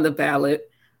what's on the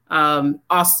ballot.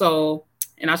 Also,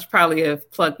 and I should probably have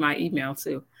plugged my email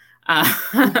too.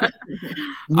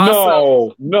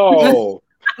 No.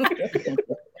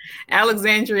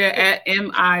 Alexandria at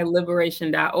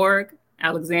miliberation.org.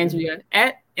 Alexandria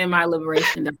at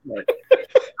miliberation.org.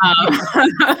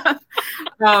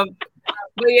 But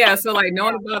yeah, so like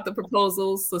knowing about the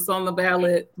proposals that's on the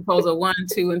ballot, proposal 1,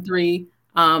 2, and 3,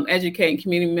 educating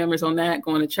community members on that,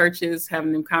 going to churches,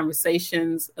 having them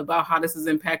conversations about how this is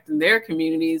impacting their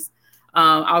communities.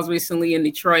 I was recently in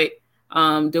Detroit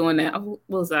doing that. What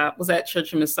was that? Was that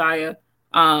Church of Messiah?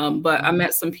 But I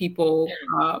met some people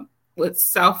with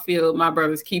Southfield, My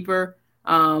Brother's Keeper,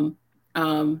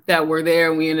 that were there.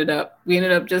 And we ended up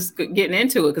just getting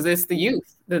into it because it's the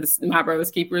youth. My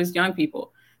Brother's Keeper is young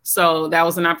people. So that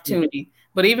was an opportunity.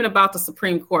 But even about the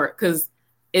Supreme Court, because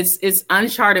it's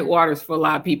uncharted waters for a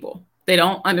lot of people. They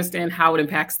don't understand how it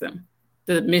impacts them,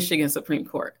 the Michigan Supreme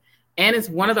Court. And it's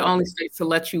one of the only states to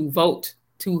let you vote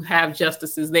to have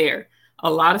justices there.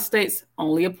 A lot of states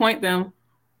only appoint them,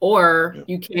 or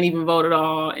you can't even vote at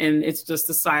all, and it's just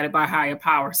decided by higher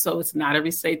power. So it's not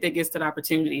every state that gets that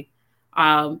opportunity.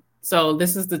 So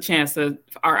this is the chance of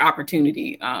our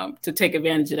opportunity to take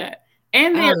advantage of that.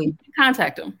 And then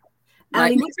contact them.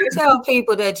 Like, you tell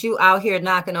people that you out here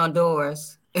knocking on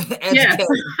doors. Yes.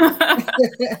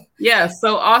 Yes.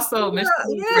 So also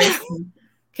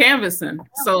canvassing.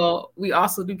 So we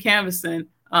also do canvassing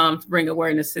to bring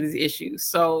awareness to these issues.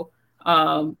 So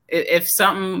if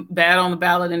something bad on the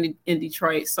ballot in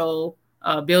Detroit, so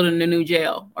building a new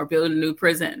jail or building a new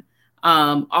prison,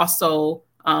 also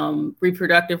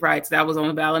reproductive rights, that was on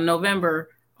the ballot in November.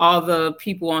 All the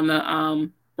people on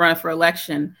the run for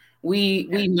election, we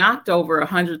knocked over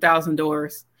 100,000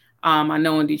 doors. I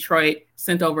know in Detroit,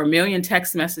 sent over 1 million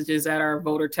text messages at our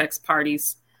voter text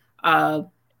parties. And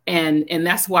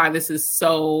that's why this is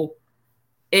so,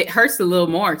 it hurts a little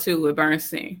more too with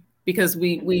Bernstein, because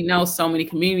we know so many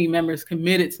community members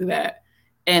committed to that,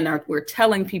 and we're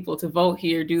telling people to vote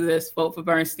here, do this, vote for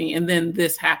Bernstein, and then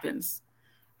this happens.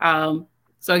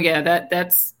 So yeah,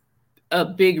 that's a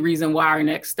big reason why our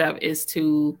next step is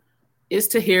to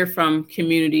hear from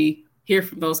community, hear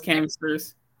from those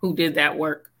canvassers who did that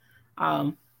work.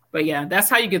 But yeah, that's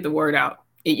how you get the word out.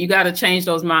 You got to change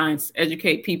those minds,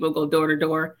 educate people, go door to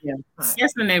door. Yeah,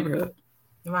 yes, the neighborhood.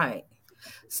 Right.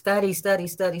 Study,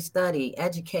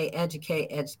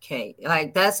 educate.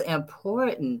 Like, that's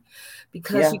important,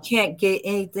 because you can't get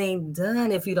anything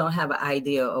done if you don't have an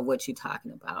idea of what you're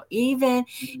talking about. Even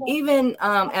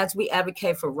as we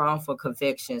advocate for wrongful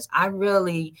convictions,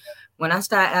 when I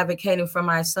started advocating for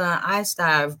my son, I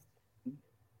started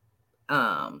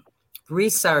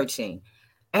researching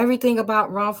everything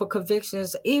about wrongful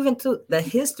convictions, even to the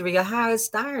history of how it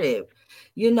started.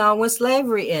 When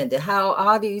slavery ended, how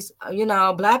all these,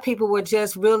 Black people were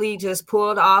just really just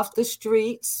pulled off the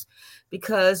streets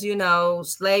because,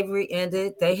 slavery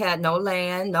ended. They had no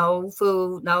land, no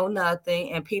food, no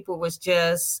nothing. And people was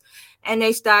and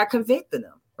they started convicting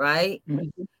them, right?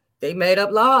 Mm-hmm. They made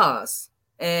up laws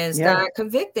and started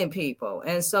convicting people.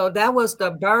 And so that was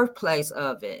the birthplace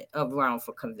of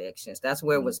wrongful convictions. That's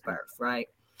where it was birthed, right?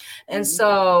 And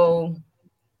so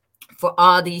for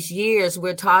all these years,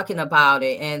 we're talking about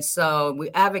it. And so we're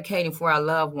advocating for our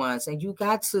loved ones. And you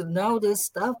got to know this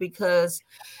stuff, because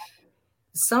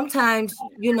sometimes,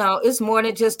 it's more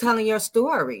than just telling your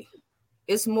story.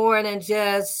 It's more than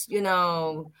just,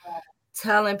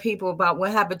 telling people about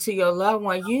what happened to your loved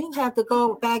one. You have to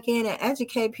go back in and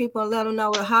educate people and let them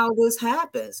know how this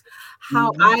happens.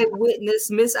 How eyewitness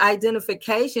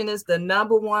misidentification is the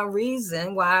number one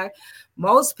reason why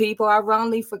most people are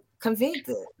wrongly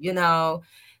convicted,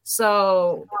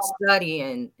 So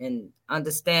studying and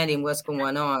understanding what's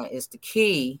going on is the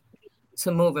key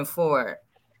to moving forward.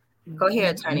 Go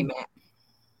ahead, Attorney Matt.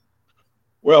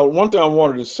 Well, one thing I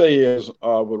wanted to say is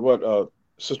with what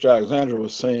Sister Alexandra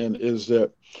was saying is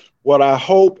that what I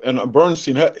hope, and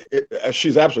Bernstein,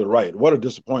 she's absolutely right. What a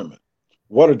disappointment.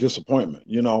 What a disappointment,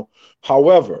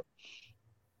 However,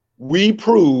 we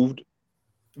proved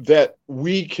that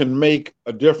we can make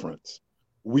a difference.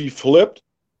 We flipped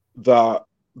the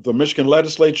Michigan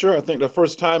legislature, I think the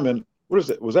first time in, what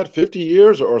is it? Was that 50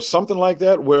 years or something like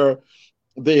that, where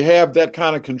they have that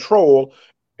kind of control.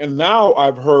 And now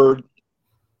I've heard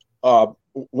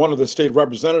one of the state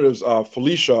representatives,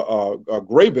 Felicia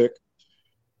Graybick,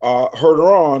 heard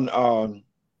her on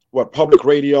public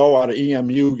radio out of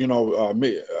EMU,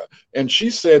 and she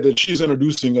said that she's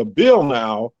introducing a bill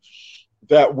now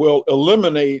that will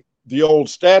eliminate the old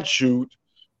statute,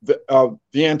 the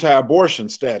anti-abortion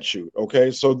statute.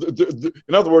 Okay, so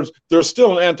in other words, there's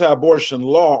still an anti-abortion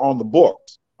law on the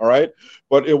books, all right,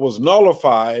 but it was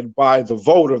nullified by the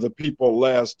vote of the people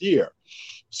last year.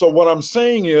 So what I'm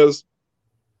saying is,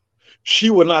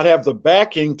 she would not have the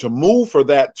backing to move for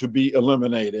that to be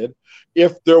eliminated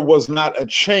if there was not a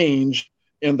change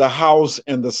in the House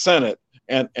and the Senate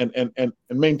and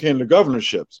maintain the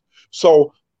governorships.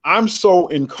 So I'm so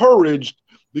encouraged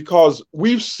because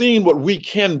we've seen what we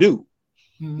can do.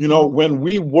 Mm-hmm. When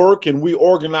we work and we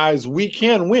organize, we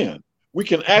can win. We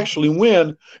can actually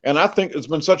win. And I think it's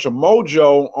been such a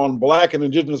mojo on Black and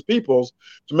Indigenous peoples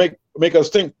to make us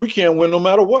think we can't win no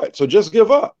matter what. So just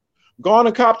give up. Go on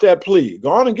and cop that plea. Go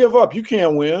on and give up. You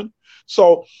can't win.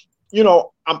 So,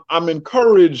 I'm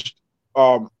encouraged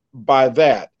by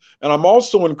that. And I'm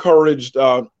also encouraged.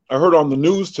 I heard on the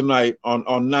news tonight on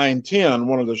 910,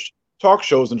 one of the talk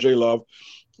shows in J-Love,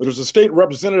 there's a state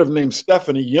representative named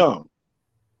Stephanie Young.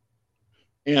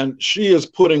 And she is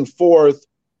putting forth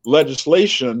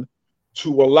legislation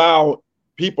to allow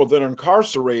people that are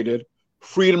incarcerated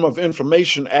Freedom of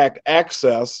Information Act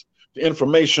access to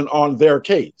information on their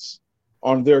case.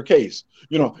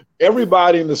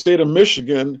 Everybody in the state of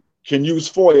Michigan can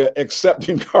use FOIA except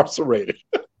the incarcerated.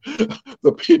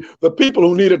 the people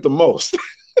who need it the most.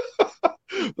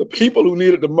 The people who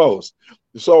need it the most.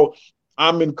 So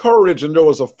I'm encouraged, and there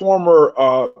was a former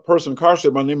person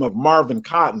incarcerated by the name of Marvin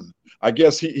Cotton. I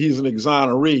guess he's an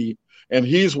exoneree, and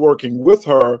he's working with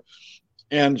her.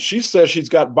 And she says she's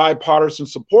got bipartisan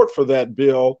support for that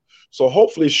bill. So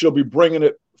hopefully she'll be bringing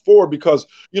it forward because,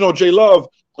 J-Love,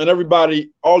 and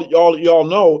everybody, all y'all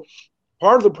know,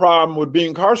 part of the problem with being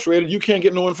incarcerated, you can't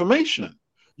get no information.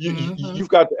 You've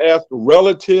got to ask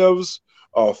relatives,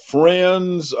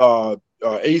 friends,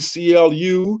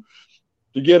 ACLU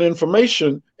to get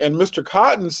information. And Mr.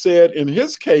 Cotton said in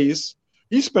his case,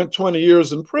 he spent 20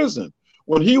 years in prison.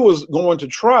 When he was going to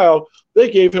trial,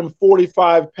 they gave him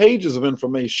 45 pages of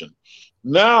information.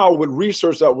 Now, with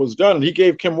research that was done, and he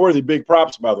gave Kim Worthy big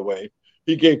props, by the way.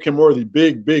 He gave Kim Worthy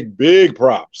big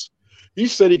props. He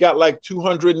said he got like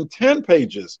 210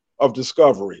 pages of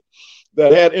discovery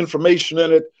that had information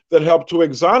in it that helped to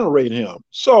exonerate him.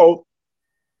 So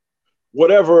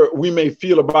whatever we may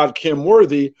feel about Kim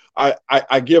Worthy,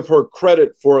 I give her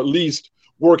credit for at least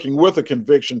working with a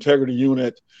conviction integrity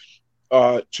unit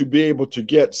to be able to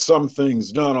get some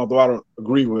things done, although I don't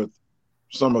agree with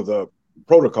some of the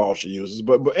protocol she uses.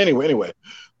 But anyway.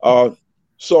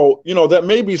 So, that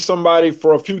may be somebody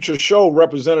for a future show,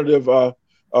 Representative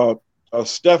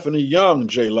Stephanie Young,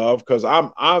 J-Love, because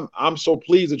I'm so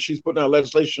pleased that she's putting out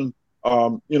legislation,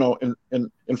 in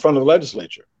front of the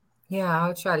legislature. Yeah,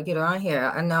 I'll try to get her on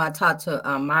here. I know I talked to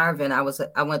Marvin. I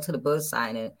went to the book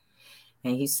signing,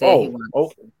 and he said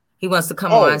he wants to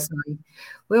come on. So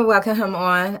we'll welcome him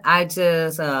on. I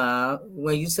just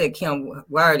when you said Kim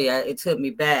Worthy, it took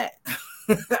me back.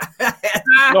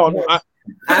 No,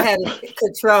 I had to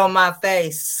control my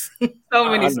face. So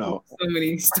many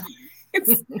stories.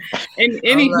 And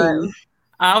anywho,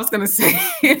 I was gonna say,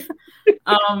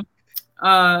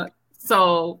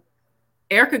 so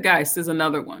Erica Geist is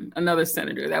another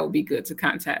senator that would be good to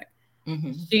contact.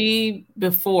 Mm-hmm. She,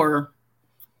 before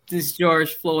this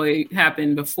George Floyd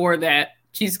happened, before that,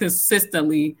 she's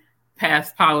consistently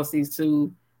passed policies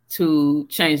to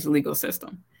change the legal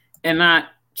system, and not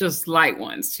just light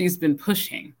ones. She's been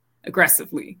pushing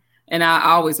aggressively, and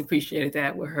I always appreciated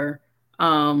that with her,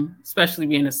 especially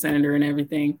being a senator and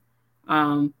everything.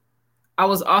 I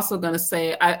was also going to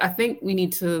say, I think we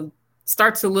need to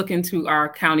start to look into our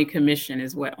county commission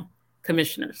as well,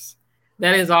 commissioners.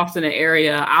 That is often an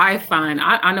area I find,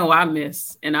 I know I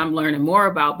miss and I'm learning more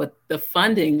about, but the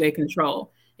funding they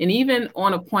control. And even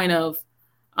on a point of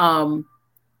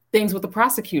things with the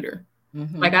prosecutor.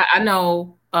 Mm-hmm. Like I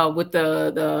know with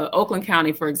the Oakland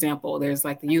County, for example, there's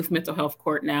like the youth mental health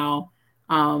court now.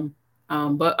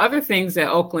 But other things that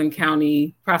Oakland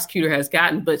County prosecutor has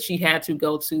gotten, but she had to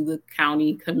go to the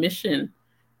county commission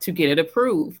to get it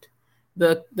approved.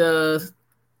 The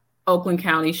Oakland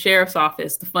County Sheriff's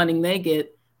Office, the funding they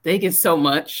get so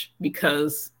much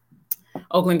because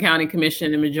Oakland County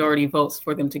Commission and majority votes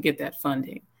for them to get that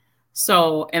funding.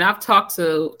 So, and I've talked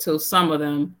to some of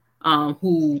them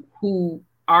who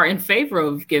are in favor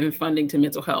of giving funding to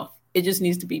mental health. It just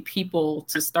needs to be people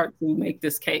to start to make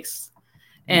this case.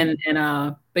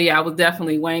 But yeah, I was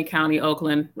definitely Wayne County,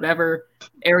 Oakland, whatever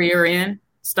area you're in,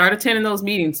 start attending those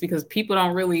meetings because people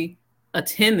don't really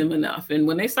attend them enough. And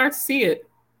when they start to see it,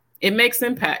 it makes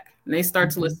impact and they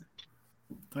start to listen.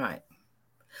 Right.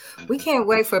 We can't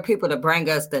wait for people to bring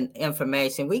us the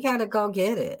information. We got to go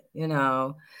get it. You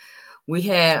know, we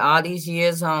had all these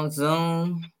years on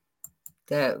Zoom,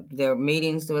 that their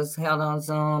meetings was held on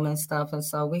Zoom and stuff. And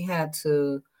so we had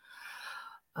to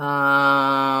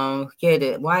get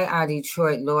it. Why are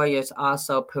Detroit lawyers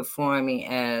also performing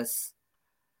as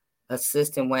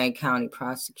assistant Wayne County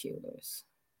prosecutors?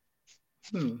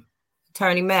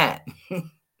 Attorney Matt.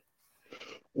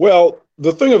 Well,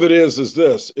 the thing of it is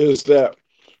that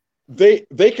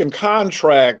they can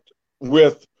contract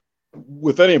with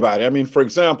anybody. I mean, for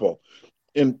example,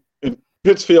 in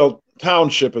Pittsfield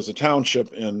Township is a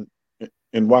township in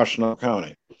Washtenaw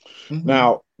County. Mm-hmm.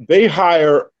 Now they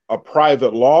hire a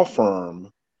private law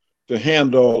firm to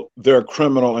handle their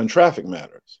criminal and traffic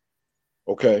matters.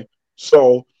 Okay,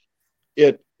 so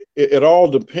it all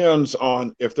depends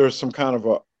on if there's some kind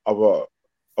of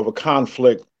a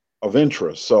conflict of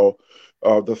interest. So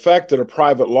the fact that a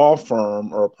private law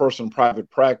firm or a person in private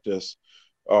practice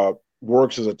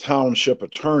works as a township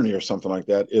attorney or something like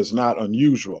that is not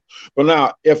unusual. But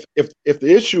now, if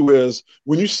the issue is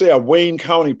when you say a Wayne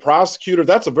County prosecutor,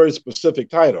 that's a very specific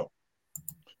title.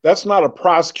 That's not a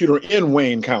prosecutor in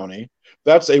Wayne County.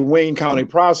 That's a Wayne County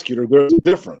prosecutor. There's a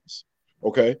difference.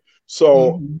 Okay,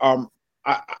 so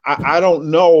I don't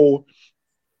know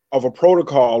of a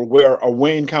protocol where a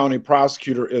Wayne County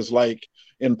prosecutor is like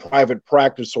in private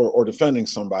practice or defending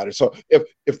somebody. So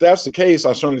if that's the case,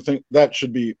 I certainly think that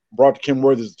should be brought to Kim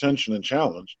Worthy's attention and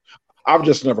challenged. I've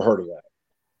just never heard of that.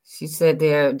 She said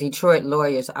their Detroit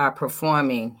lawyers are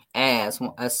performing as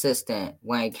assistant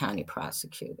Wayne County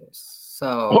prosecutors.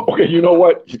 So okay, you know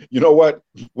what?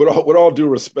 With all due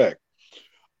respect,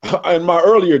 in my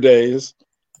earlier days,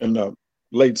 in the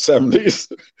late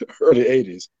 70s, early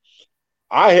 80s,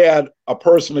 I had a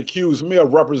person accuse me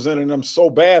of representing them so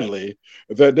badly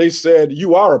that they said,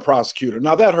 "You are a prosecutor."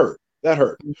 Now that hurt.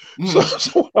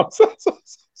 So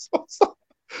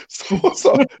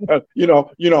but you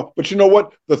know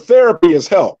what? The therapy has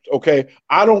helped. Okay,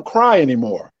 I don't cry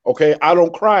anymore. Okay, I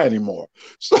don't cry anymore.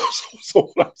 So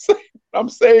what I'm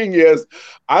saying is,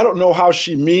 I don't know how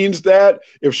she means that.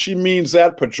 If she means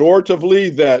that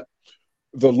pejoratively, that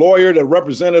the lawyer that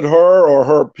represented her or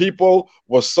her people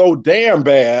was so damn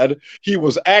bad, he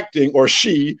was acting, or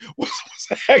she was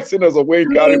acting as a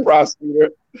Wayne County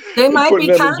prosecutor. They might be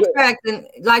contracting,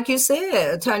 like you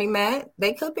said, Attorney Matt.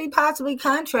 They could be possibly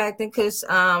contracting because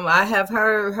I have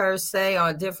heard her say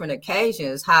on different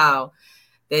occasions how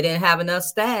they didn't have enough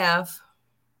staff.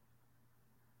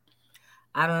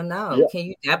 I don't know. Yeah. Can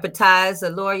you deputize a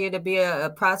lawyer to be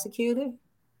a prosecutor?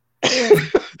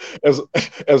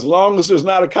 As long as there's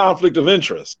not a conflict of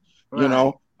interest, right. You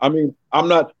know. I mean, I'm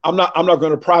not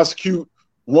going to prosecute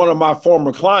one of my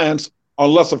former clients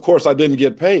unless, of course, I didn't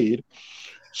get paid.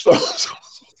 So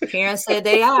Karen said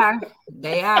they are.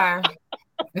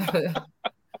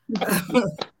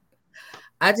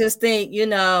 I just think,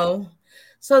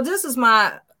 so this is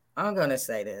I'm going to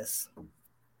say this.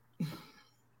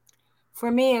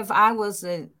 For me, if I was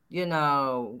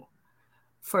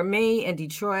for me in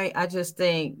Detroit, I just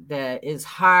think that it's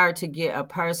hard to get a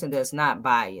person that's not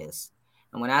biased.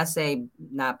 And when I say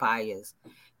not biased,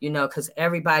 because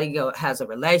everybody has a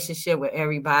relationship with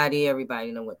everybody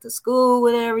went to school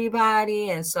with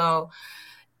everybody. And so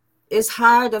it's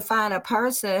hard to find a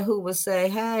person who would say,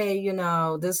 hey,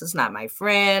 this is not my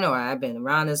friend, or I've been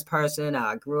around this person, or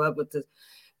I grew up with this,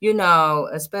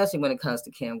 especially when it comes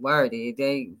to Kim Worthy.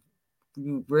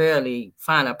 You rarely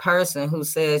find a person who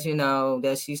says,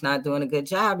 that she's not doing a good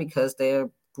job because they're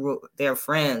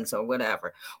friends or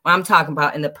whatever. Well, I'm talking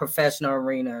about in the professional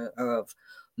arena of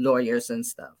lawyers and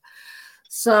stuff.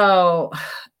 So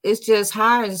it's just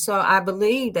hard. So I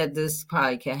believe that this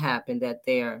probably can happen, that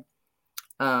they're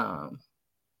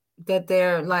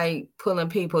like pulling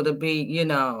people to be,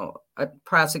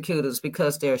 prosecutors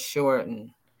because they're short and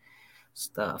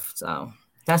stuff. So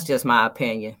that's just my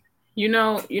opinion. You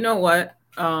know what?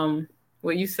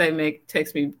 What you say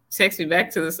takes me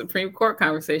back to the Supreme Court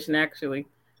conversation, actually,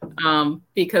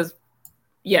 because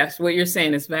yes, what you're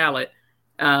saying is valid.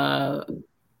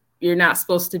 You're not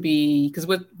supposed to be, because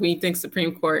when you think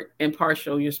Supreme Court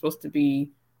impartial, you're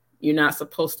not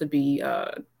supposed to be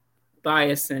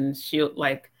biased and shield,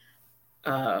 like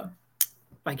you're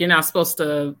not supposed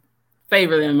to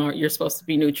favor them, or you're supposed to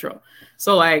be neutral.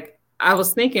 So like, I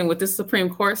was thinking with this Supreme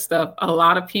Court stuff, a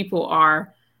lot of people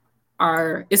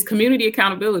it's community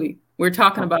accountability. We're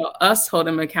talking about us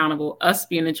holding them accountable, us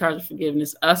being in charge of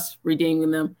forgiveness, us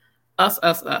redeeming them,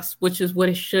 us, which is what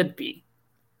it should be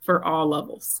for all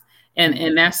levels.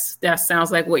 And that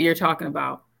sounds like what you're talking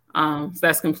about. So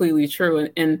that's completely true.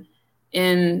 And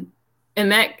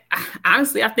that,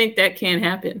 honestly, I think that can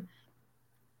happen.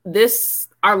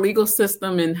 Our legal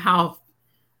system and how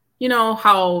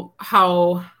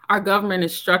our government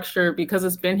is structured, because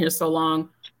it's been here so long,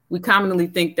 we commonly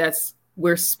think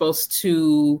we're supposed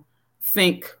to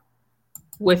think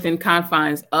within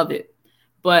confines of it.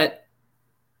 But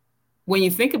when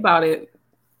you think about it,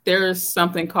 there's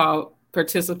something called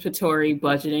participatory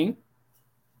budgeting,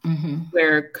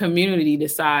 where community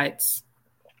decides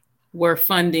where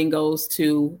funding goes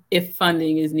to, if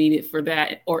funding is needed for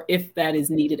that, or if that is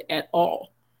needed at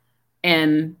all.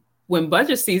 And when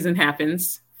budget season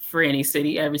happens for any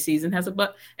city, every city has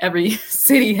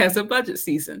a budget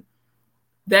season.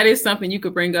 That is something you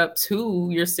could bring up to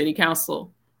your city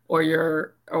council,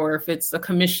 or if it's a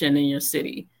commission in your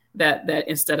city, that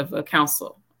instead of a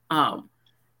council. And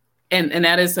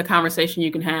that is a conversation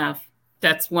you can have.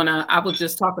 That's when I was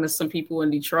just talking to some people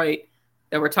in Detroit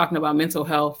that were talking about mental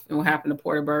health and what happened to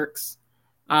Porter Burks.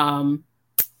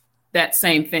 That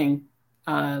same thing,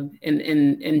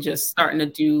 and just starting to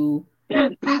do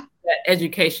that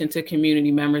education to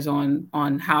community members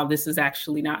on how this is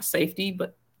actually not safety,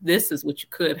 but this is what you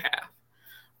could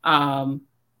have.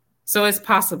 So it's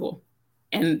possible,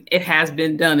 and it has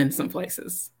been done in some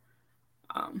places.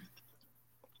 I'm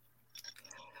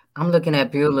looking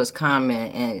at Beulah's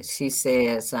comment, and she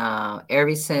says,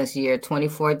 ever since year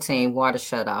 2014 water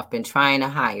shutoff, been trying to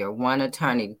hire one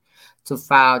attorney to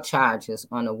file charges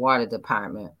on the water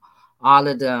department. All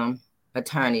of them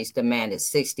attorneys demanded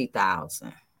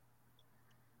 $60,000.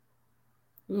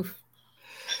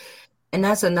 And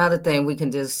that's another thing we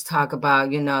can just talk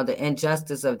about, the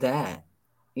injustice of that.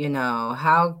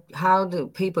 How do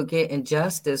people get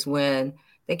injustice when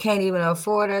they can't even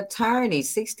afford an attorney?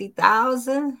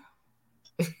 $60,000?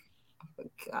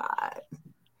 God.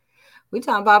 We're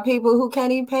talking about people who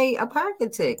can't even pay a parking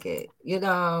ticket,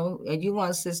 and you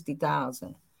want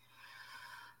 $60,000.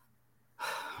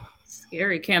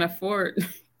 Scary. Can't afford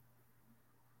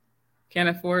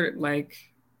like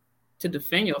to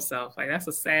defend yourself. Like, that's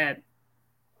a sad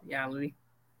reality.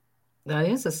 That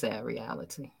is a sad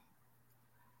reality.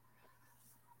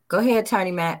 Go ahead,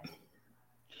 Tony Matt.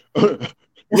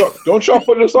 Look, don't y'all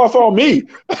put this off on me.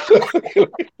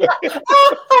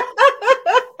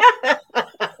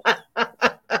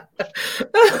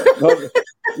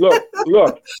 Look,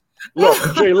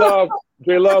 J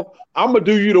Love, I'm gonna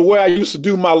do you the way I used to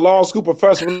do my law school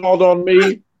professor called on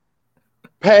me.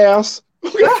 Pass.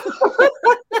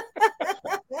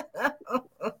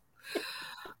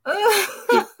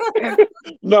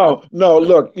 No,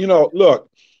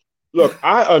 look,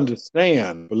 I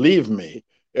understand, believe me.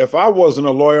 If I wasn't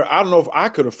a lawyer, I don't know if I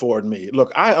could afford me.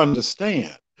 Look, I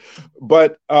understand.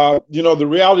 But, the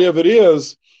reality of it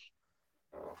is,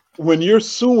 when you're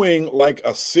suing like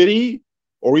a city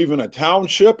or even a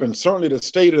township, and certainly the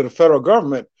state or the federal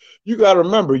government, you got to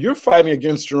remember, you're fighting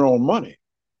against your own money.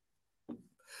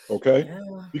 Okay?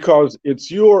 Yeah. Because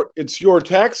it's your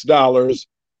tax dollars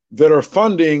that are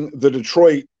funding the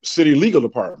Detroit City Legal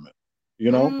Department.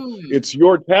 It's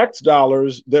your tax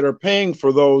dollars that are paying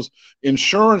for those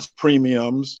insurance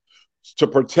premiums to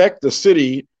protect the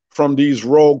city from these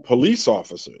rogue police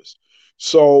officers.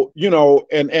 So,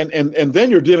 and then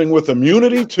you're dealing with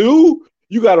immunity too.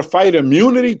 You got to fight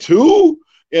immunity too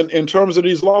in terms of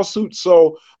these lawsuits.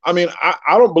 So, I mean,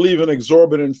 I don't believe in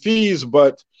exorbitant fees,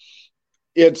 but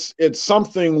it's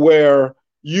something where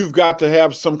you've got to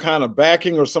have some kind of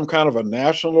backing, or some kind of a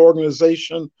national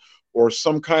organization, or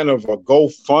some kind of a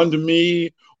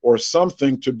GoFundMe or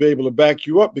something to be able to back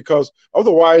you up, because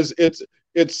otherwise it's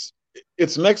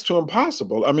next to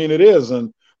impossible. I mean, it is.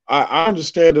 And I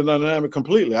understand the dynamic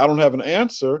completely. I don't have an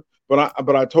answer, but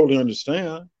I totally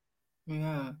understand.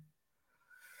 Yeah.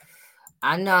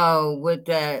 I know with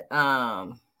that,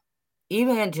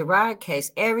 even in Gerard's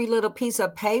case, every little piece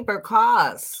of paper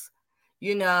costs,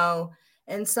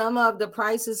 and some of the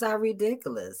prices are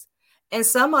ridiculous. And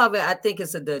some of it, I think,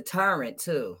 is a deterrent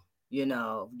too.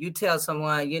 You tell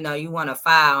someone, you want to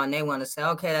file, and they want to say,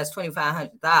 okay, that's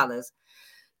 $2,500.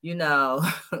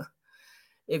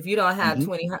 If you don't have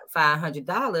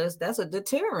 $2,500, that's a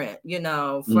deterrent,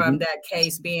 from that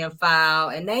case being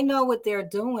filed. And they know what they're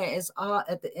doing. It's all,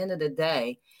 at the end of the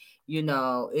day,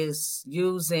 is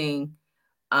using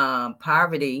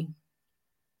poverty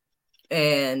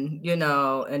and,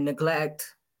 and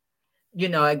neglect,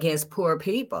 against poor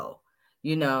people.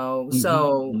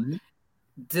 So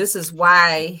this is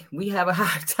why we have a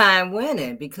hard time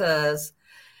winning, because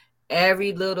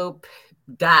every little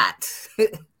dot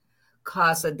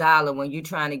costs $1 when you're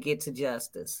trying to get to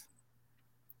justice.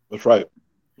 That's right.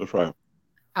 That's right.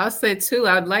 I'll say too,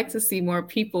 I'd like to see more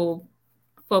people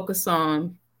focus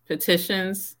on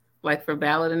petitions, like for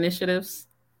ballot initiatives.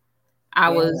 I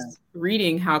was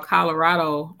reading how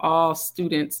Colorado, all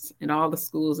students in all the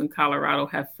schools in Colorado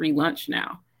have free lunch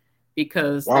now,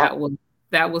 because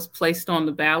that was placed on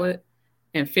the ballot,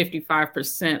 and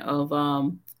 55%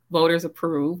 of voters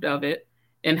approved of it.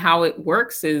 And how it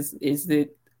works is that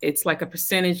it's like a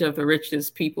percentage of the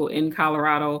richest people in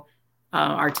Colorado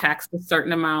are taxed a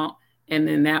certain amount, and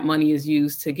then that money is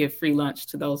used to give free lunch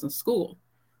to those in school,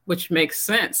 which makes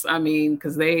sense. I mean,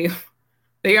 because they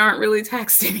aren't really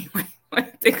taxed anyway.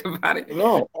 Think about it.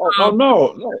 No,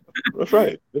 no, that's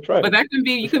right. That's right. But that can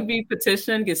be, you could be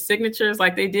petition, get signatures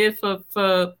like they did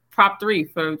for Prop 3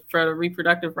 for the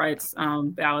reproductive rights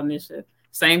ballot initiative.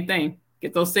 Same thing.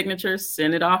 Get those signatures,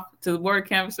 send it off to the board of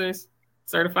canvassers,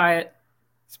 certify it.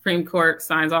 Supreme Court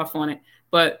signs off on it.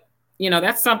 But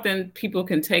that's something people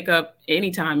can take up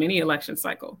anytime, any election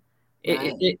cycle.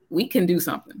 We can do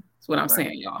something. That's what I'm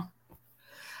saying, y'all.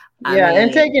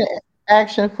 And taking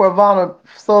action for vulnerable,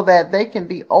 so that they can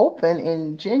be open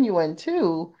and genuine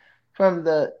too, from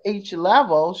each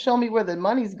level. Show me where the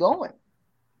money's going.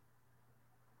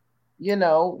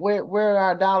 Where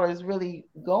our dollar is really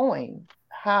going.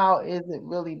 How is it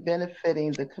really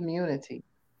benefiting the community?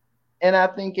 And I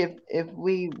think if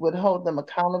we would hold them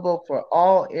accountable for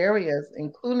all areas,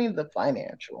 including the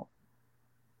financial,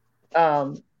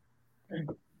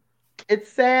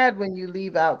 it's sad when you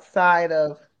leave outside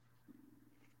of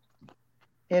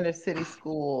inner city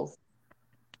schools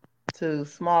to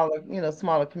smaller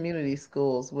community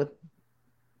schools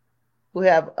who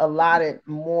have allotted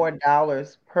more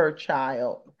dollars per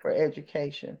child for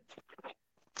education.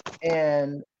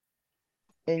 And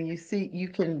you see,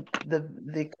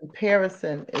 the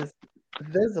comparison is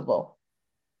visible,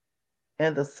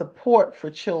 and the support for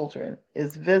children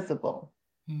is visible.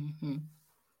 Mm-hmm.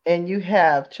 And you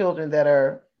have children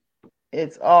that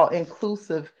it's all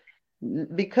inclusive,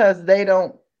 because they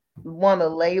don't want to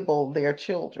label their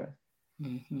children.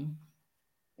 Mm-hmm.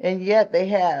 And yet they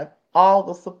have all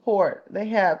the support. They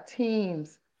have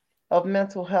teams of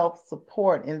mental health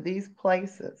support in these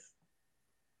places.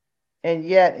 And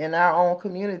yet in our own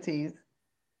communities,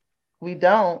 we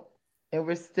don't, and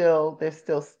there's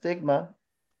still stigma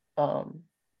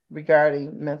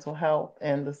regarding mental health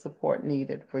and the support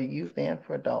needed for youth and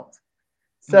for adults.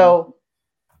 So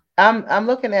I'm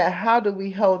looking at, how do we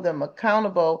hold them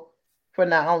accountable for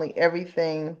not only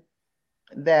everything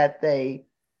that they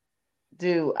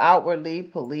do outwardly,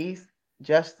 police,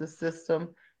 justice system,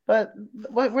 but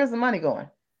where's the money going?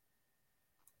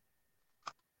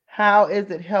 How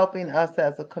is it helping us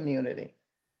as a community?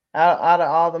 Out of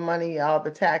all the money, all the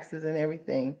taxes and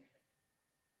everything,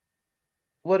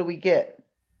 what do we get?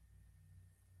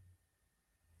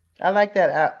 I like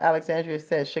that Alexandria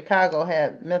said Chicago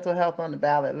had mental health on the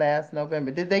ballot last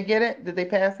November. Did they get it? Did they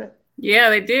pass it? Yeah,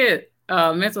 they did.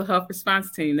 Mental health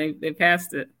response team, they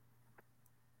passed it.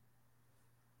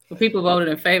 So people voted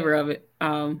in favor of it.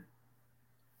 So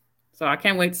I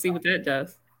can't wait to see what that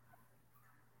does.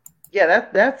 Yeah,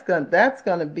 that's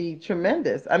gonna be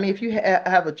tremendous. I mean, if you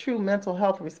have a true mental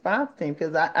health response team,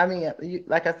 because I mean,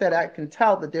 like I said, I can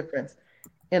tell the difference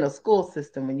in a school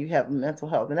system when you have mental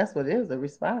health, and that's what it is, a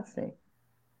response team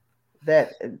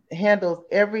that handles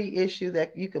every issue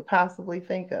that you could possibly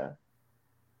think of.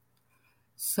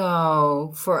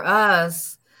 So for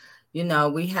us,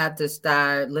 we have to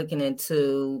start looking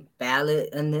into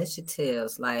ballot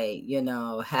initiatives, like,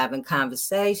 having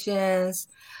conversations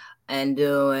and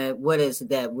doing what is it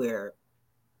that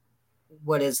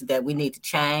we need to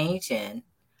change, and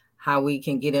how we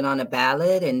can get it on the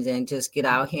ballot, and then just get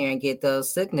out here and get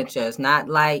those signatures. Not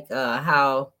like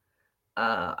how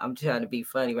I'm trying to be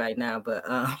funny right now, but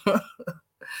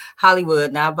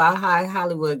Hollywood, now about how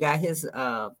Hollywood got his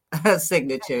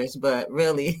signatures, but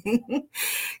really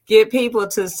get people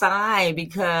to sign,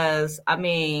 because I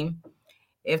mean,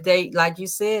 if they, like you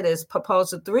said, it's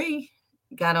Proposal 3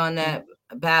 got on that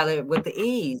ballot with the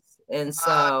ease, and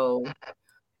so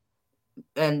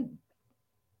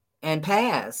and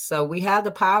pass. So we have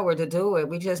the power to do it.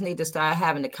 We just need to start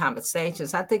having the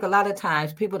conversations. I think a lot of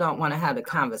times people don't want to have the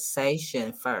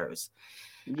conversation first.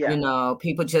 Yeah.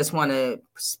 People just want to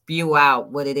spew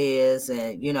out what it is,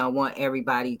 and, want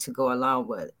everybody to go along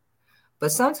with it.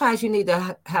 But sometimes you need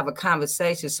to have a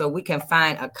conversation so we can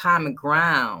find a common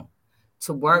ground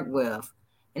to work with.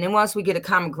 And then once we get a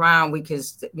common ground, we can,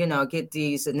 get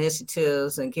these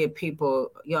initiatives and get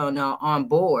people, on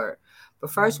board.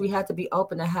 But first, we have to be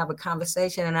open to have a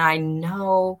conversation. And I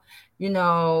know,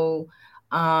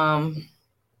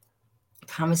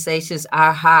 conversations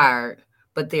are hard,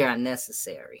 but they are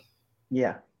necessary.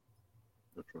 Yeah.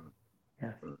 That's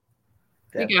right.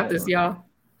 Yeah. We got this, y'all.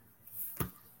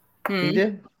 You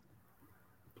did?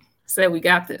 Said we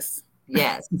got this.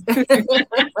 Yes.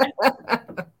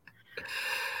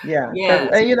 Yeah.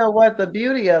 And you know what? The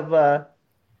beauty of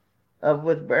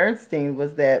with Bernstein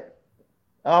was that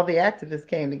all the activists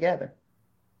came together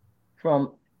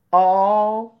from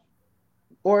all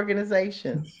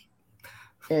organizations,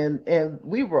 and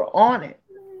we were on it.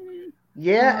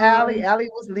 Yeah, Allie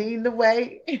was leading the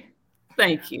way.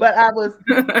 Thank you. But I was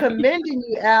commending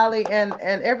you, Allie, and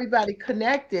everybody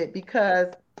connected,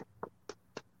 because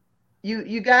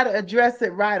you got to address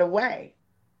it right away.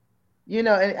 And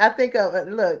I think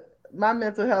look, my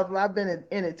mental health, I've been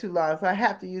in it too long, so I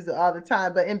have to use it all the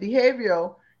time. But in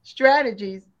behavioral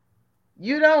strategies,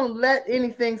 you don't let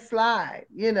anything slide,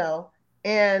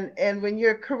 and when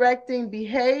you're correcting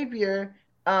behavior,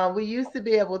 we used to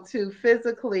be able to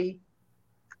physically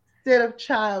sit a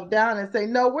child down and say,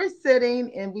 no, we're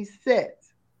sitting, and we sit.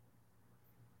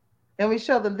 And we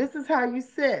show them, this is how you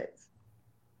sit.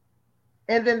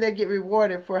 And then they get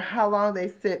rewarded for how long they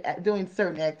sit doing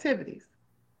certain activities.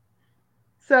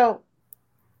 So,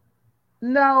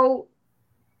 no,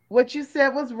 what you said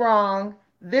was wrong.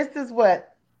 This is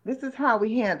how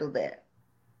we handle that.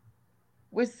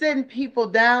 We're sitting people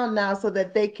down now so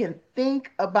that they can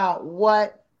think about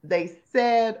what they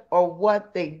said or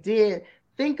what they did.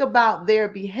 Think about their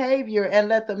behavior and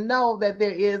let them know that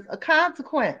there is a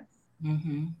consequence.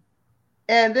 Mm-hmm.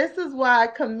 And this is why I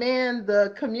commend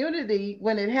the community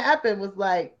when it happened. Was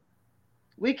like,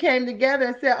 we came together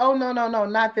and said, oh, no,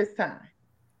 not this time.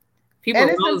 People,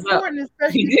 and it's important,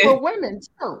 especially for women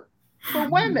too. For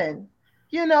women,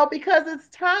 because it's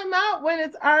time out when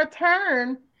it's our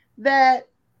turn that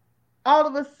all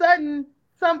of a sudden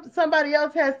somebody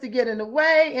else has to get in the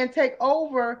way and take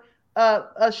over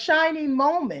a shining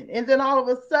moment, and then all of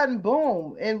a sudden,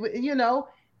 boom, and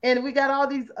and we got all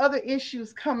these other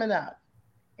issues coming up,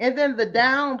 and then the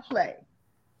downplay.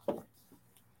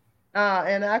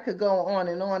 And I could go on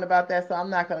and on about that, so I'm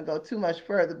not going to go too much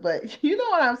further. But you know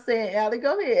what I'm saying, Allie?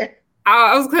 Go ahead.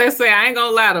 I was going to say, I ain't going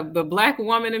to lie, the Black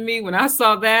woman in me, when I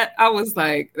saw that, I was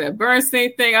like, that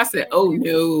Bernstein thing, I said, oh,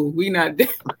 no, we're not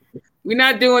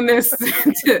doing this.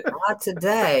 Not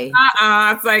today.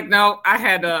 It's like, no,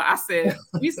 I said,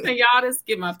 we send y'all this,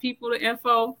 get my people the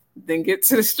info, then get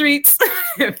to the streets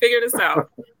and figure this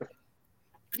out.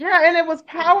 Yeah, and it was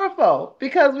powerful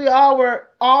because we all were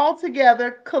all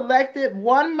together, collected,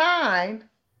 one mind,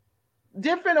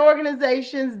 different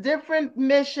organizations, different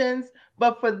missions.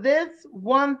 But for this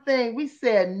one thing, we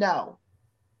said no.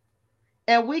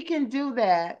 And we can do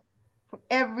that for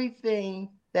everything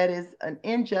that is an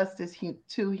injustice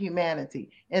to humanity.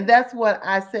 And that's what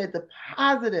I said, the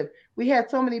positive. We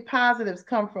had so many positives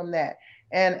come from that.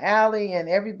 And Allie and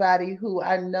everybody who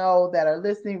I know that are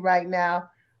listening right now,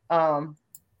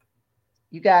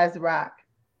 you guys rock.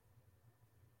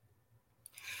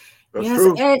 That's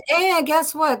true. And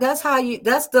guess what? That's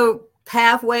the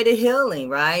pathway to healing,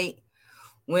 right?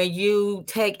 When you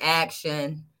take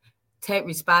action, take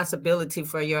responsibility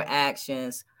for your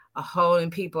actions, holding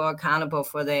people accountable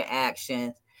for their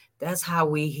actions. That's how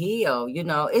we heal.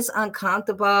 It's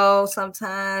uncomfortable.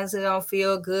 Sometimes it don't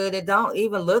feel good. It don't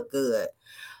even look good.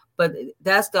 But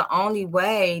that's the only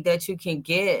way that you can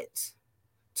get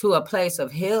to a place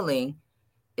of healing,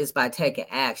 is by taking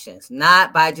actions,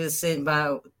 not by just sitting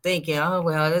by thinking, oh,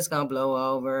 well, it's going to blow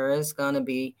over. It's going to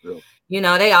be,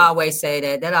 they always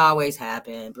say that always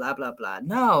happened, blah, blah, blah.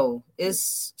 No,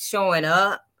 it's showing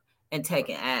up and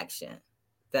taking action.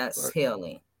 That's right.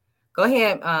 Healing. Go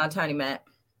ahead, Attorney Matt.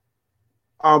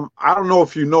 I don't know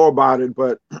if you know about it,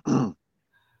 but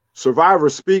Survivor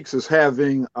Speaks is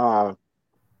having a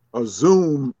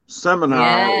Zoom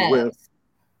seminar with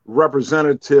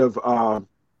Representative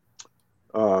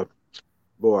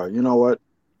boy, you know what?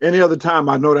 Any other time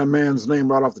I know that man's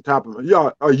name right off the top of it.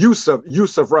 Yeah,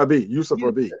 Yusuf Rabi.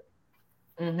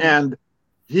 Mm-hmm. And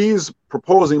he's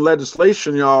proposing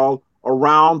legislation, y'all,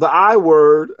 around the I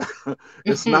word.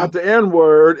 It's not the N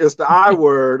word, it's the I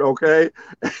word, okay?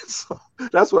 And so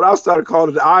that's what I started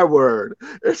calling it, the I word.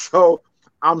 And so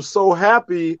I'm so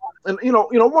happy. And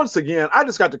once again, I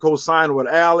just got to co-sign what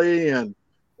Allie and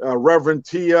Reverend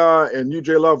Tia and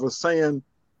UJ Love was saying.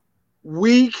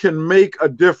 We can make a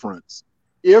difference.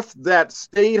 If that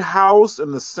state house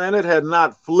and the Senate had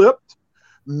not flipped,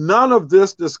 none of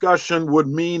this discussion would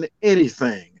mean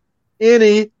anything.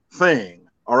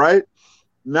 All right.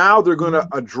 Now they're going to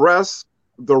address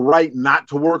the right not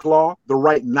to work law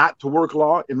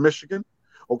in Michigan.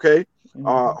 Okay.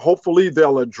 Hopefully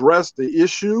they'll address the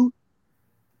issue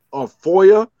of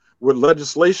FOIA with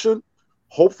legislation.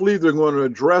 Hopefully they're going to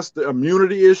address the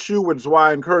immunity issue, which is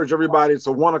why I encourage everybody. It's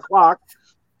at 1:00.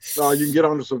 You can get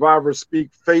on the Survivor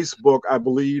Speak Facebook, I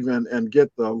believe, and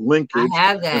get the linkage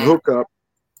and hook up.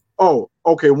 Oh,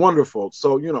 okay, wonderful.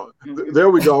 So, there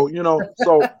we go.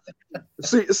 So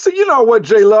see, you know what,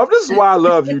 J Love? This is why I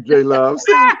love you, J Love.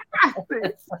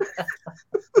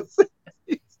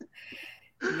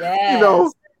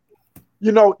 Yes.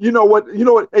 You know what?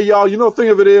 Hey, y'all, thing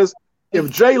of it is, if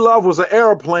J Love was an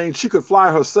airplane, she could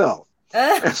fly herself.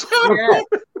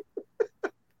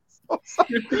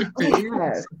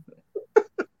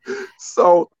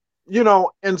 So,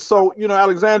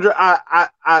 Alexandra,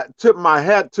 I tip my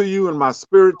hat to you and my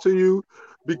spirit to you,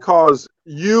 because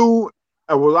you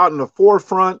were out in the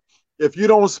forefront. If you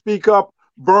don't speak up,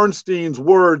 Bernstein's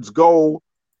words go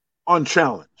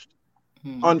unchallenged.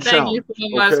 Thank you so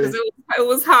much, because it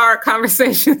was hard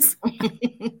conversations.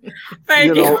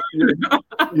 Thank you.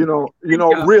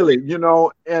 Really,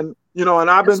 and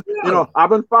I've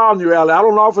been following you, Allie. I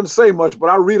don't often say much, but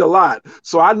I read a lot.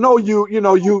 So I know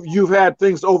you've had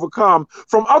things to overcome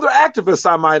from other activists,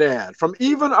 I might add, from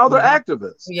even other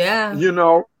activists. Yeah.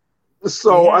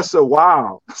 So I said,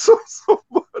 wow.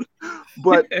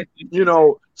 But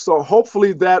so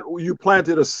hopefully that you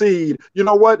planted a seed. You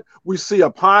know what? We see a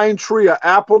pine tree, an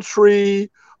apple tree,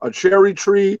 a cherry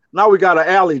tree. Now we got an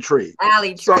alley tree.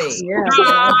 Alley tree.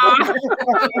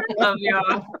 Love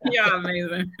y'all. Y'all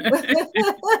amazing.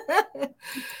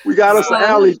 We got us an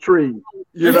alley tree.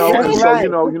 And so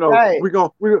right. we're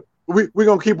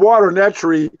gonna keep watering that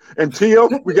tree. And Tia,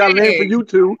 we got a name for you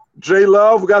too. J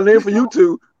Love, we got a name for you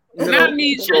too. Not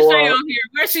me, Trisha on here.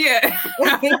 Where's she at?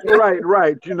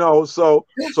 Right. So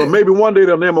maybe one day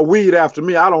they'll name a weed after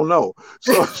me. I don't know.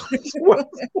 So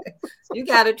you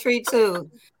got a tree too.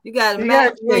 You got a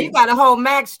Mac. You got a whole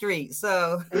Mac Street.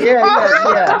 So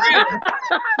yeah.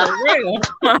 For real.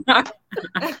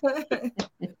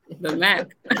 The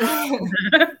Mac.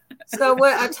 So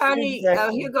what Attorney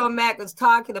Hugo Mack was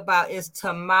talking about is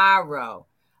tomorrow.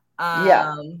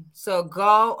 So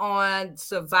go on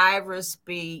Survivor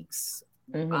Speaks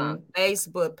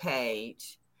Facebook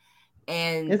page,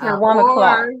 and it's at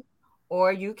 1:00.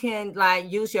 Or you can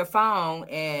use your phone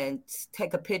and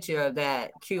take a picture of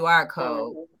that QR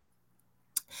code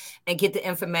and get the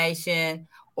information,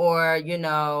 or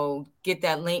get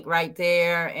that link right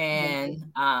there. And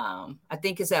I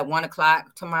think it's at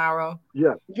 1:00 tomorrow.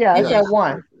 Yeah, it's at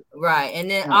 1. Right. And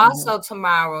then also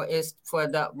tomorrow is for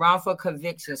the Wrongful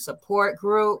Conviction Support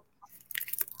Group.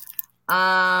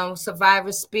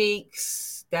 Survivor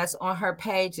Speaks, that's on her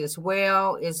page as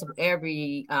well. It's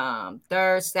every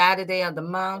third Saturday of the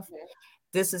month.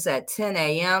 This is at 10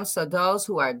 a.m. So those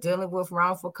who are dealing with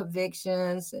wrongful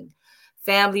convictions and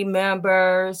family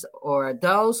members, or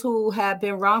those who have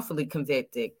been wrongfully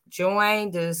convicted,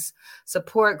 join this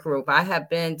support group. I have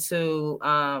been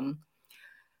to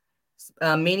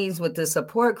meetings with the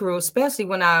support group, especially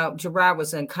when Gerard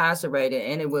was incarcerated,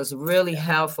 and it was really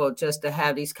helpful just to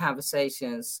have these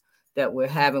conversations that we're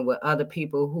having with other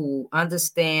people who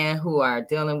understand, who are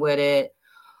dealing with it.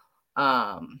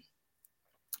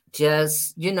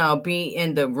 Just be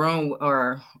in the room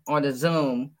or on the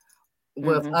Zoom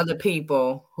with other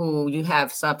people who you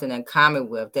have something in common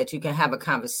with, that you can have a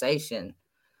conversation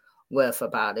with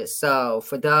about it. So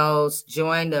for those,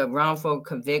 join the Wrongful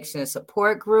Conviction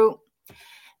Support Group.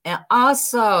 And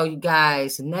also, you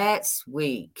guys, next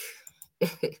week,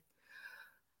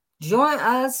 join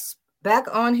us back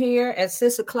on here at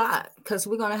 6:00, because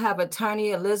we're going to have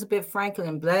Attorney Elizabeth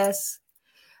Franklin Bless.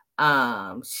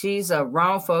 She's a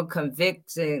wrongful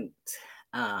conviction.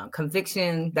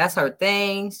 That's her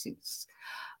thing.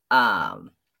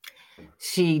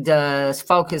 She does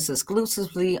focus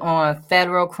exclusively on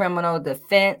federal criminal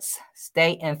defense,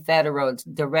 state and federal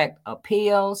direct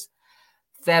appeals,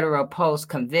 federal post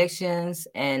convictions,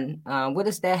 and what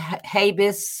is that?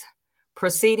 Habeas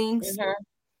proceedings.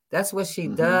 That's what she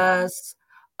does.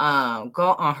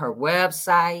 Go on her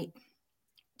website,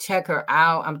 check her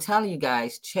out. I'm telling you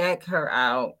guys, check her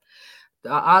out.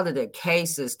 All of the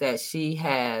cases that she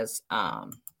has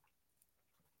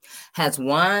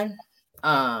won.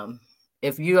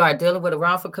 If you are dealing with a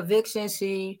wrongful conviction,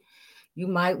 you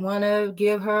might want to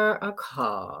give her a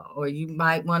call, or you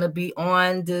might want to be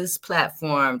on this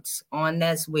platform on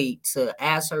next week to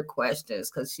ask her questions,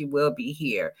 because she will be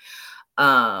here.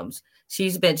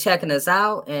 She's been checking us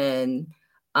out, and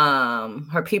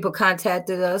her people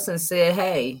contacted us and said,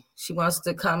 hey, she wants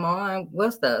to come on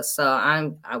with us.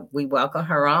 So we welcome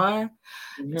her on.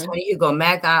 Tony Hugo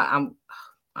Mack, I'm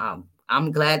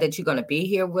glad that you're going to be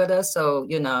here with us. So,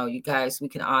 you guys, we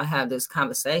can all have this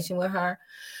conversation with her,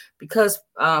 because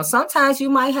sometimes you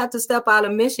might have to step out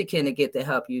of Michigan to get the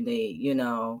help you need,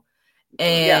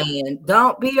 and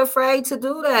don't be afraid to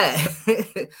do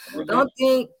that. Don't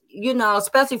think,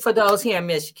 especially for those here in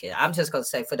Michigan. I'm just going to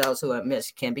say for those who are in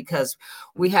Michigan, because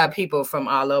we have people from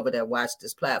all over that watch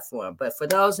this platform. But for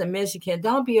those in Michigan,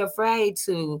 don't be afraid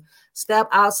to step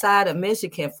outside of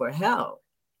Michigan for help.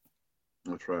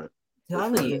 That's right.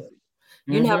 Telling you.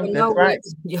 You never know what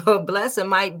your blessing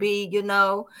might be,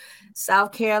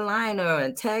 South Carolina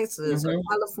and Texas or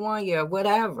California or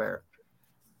whatever.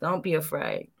 Don't be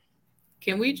afraid.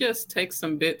 Can we just take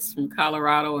some bits from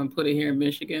Colorado and put it here in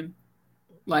Michigan?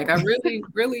 Like, I really,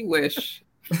 really wish,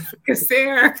 because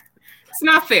it's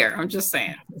not fair. I'm just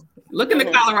saying. Look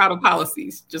into Colorado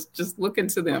policies. Just look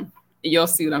into them, and you'll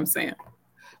see what I'm saying.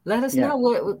 Let us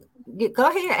know. Go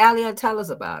ahead, Allie, and tell us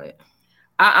about it.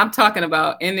 I'm talking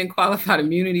about ending qualified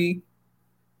immunity.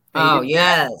 Oh,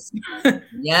 yes.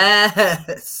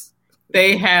 Yes.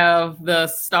 They have the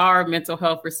STAR mental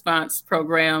health response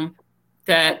program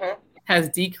that has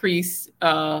decreased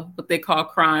what they call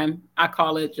crime. I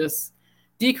call it just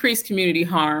decreased community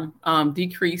harm,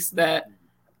 decrease that.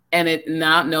 And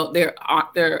they're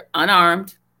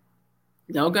unarmed,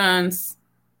 no guns,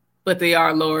 but they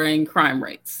are lowering crime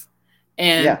rates.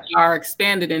 And are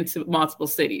expanded into multiple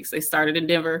cities. They started in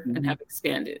Denver and have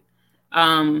expanded.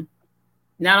 Not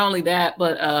only that,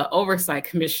 but oversight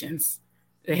commissions.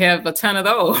 They have a ton of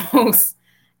those.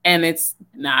 And it's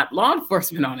not law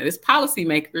enforcement on it. It's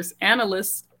policymakers,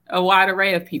 analysts, a wide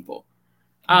array of people.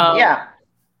 I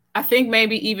think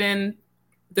maybe even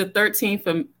the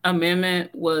 13th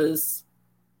Amendment was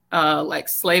like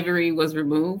slavery was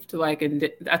removed. I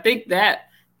think that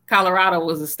Colorado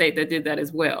was a state that did that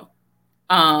as well.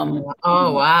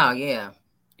 Wow, yeah.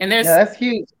 And that's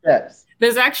huge steps.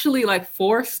 There's actually like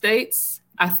 4 states,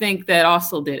 I think, that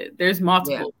also did it. There's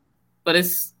multiple, but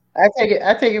it's. I take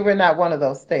it we're not one of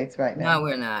those states right now. No,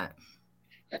 we're not.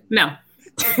 No.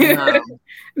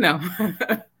 No.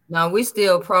 No, we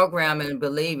still programming,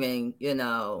 believing,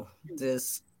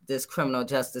 this criminal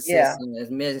justice system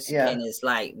in Michigan is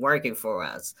like working for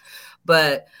us.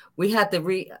 But we have to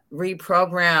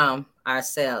reprogram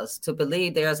ourselves to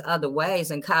believe there's other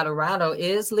ways, and Colorado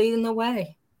is leading the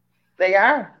way. They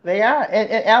are.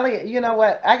 And Allie, you know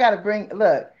what? I got to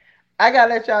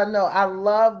let y'all know, I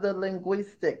love the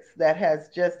linguistics that has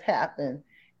just happened.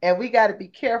 And we got to be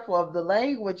careful of the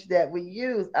language that we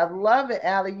use. I love it,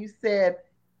 Allie. You said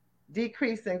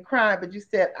decrease in crime, but you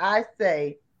said, I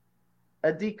say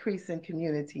a decrease in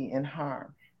community and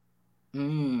harm.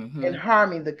 And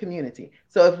harming the community.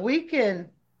 So if we can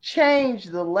change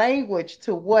the language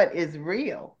to what is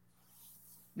real,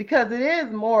 because it is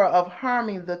more of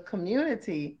harming the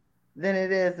community than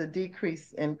it is a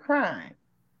decrease in crime.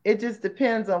 It just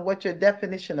depends on what your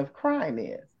definition of crime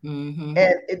is. And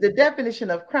the definition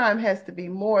of crime has to be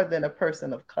more than a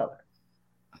person of color.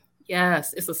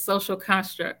 Yes, it's a social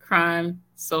construct. Crime,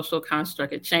 social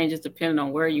construct. It changes depending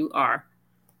on where you are.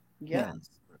 Yes.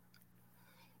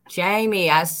 Jamie,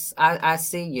 I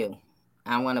see you.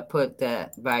 I want to put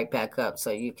that right back up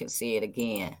so you can see it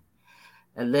again.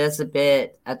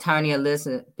 Attorney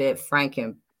Elizabeth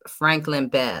Franklin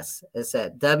Best. It's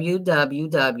at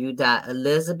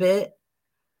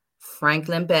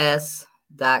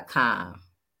www.elizabethfranklinbest.com.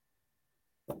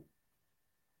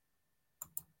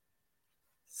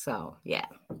 So, yeah.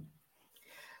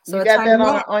 So you got that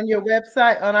on your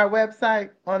website, on our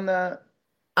website, on the...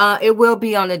 It will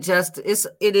be on the Justice.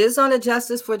 It is on the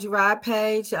Justice for Gerard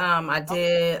page. I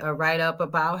did a write-up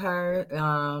about her,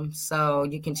 so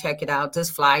you can check it out.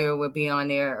 This flyer will be on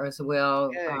there as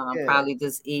well. Good. Probably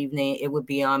this evening. It would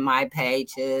be on my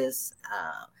pages,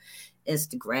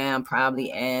 Instagram,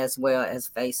 probably as well as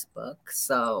Facebook.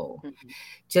 So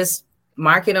just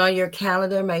mark it on your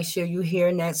calendar. Make sure you're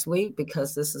here next week,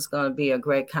 because this is going to be a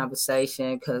great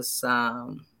conversation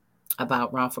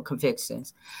about wrongful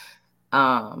convictions.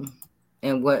 And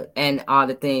all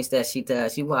the things that she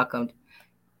does. You're welcome,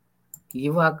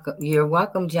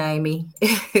 Jamie.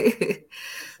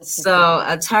 So,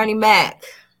 Attorney Mack,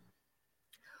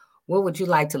 what would you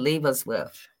like to leave us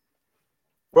with?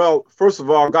 Well, first of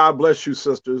all, God bless you,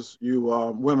 sisters, you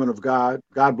women of God.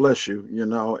 God bless you,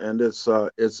 and it's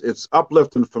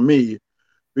uplifting for me,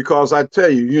 because I tell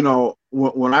you,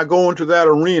 when I go into that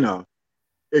arena,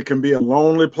 it can be a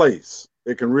lonely place.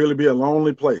 It can really be a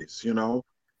lonely place,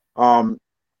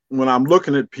 when I'm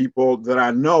looking at people that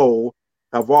I know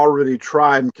have already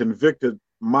tried and convicted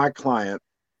my client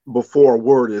before a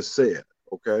word is said.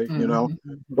 Okay. Mm-hmm. You know,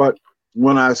 but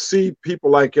when I see people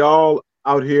like y'all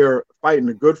out here fighting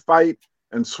a good fight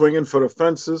and swinging for the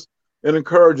fences, it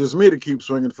encourages me to keep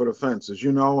swinging for the fences,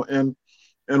 you know. And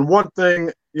one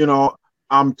thing, you know,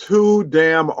 I'm too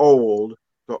damn old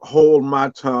to hold my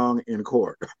tongue in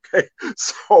court. Okay.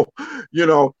 So, you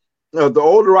know, the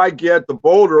older I get, the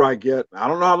bolder I get. I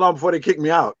don't know how long before they kick me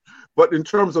out. But in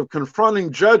terms of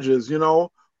confronting judges, you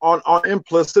know, on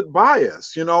implicit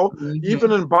bias, you know,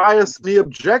 even in bias, the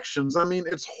objections, I mean,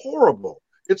 it's horrible.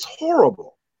 It's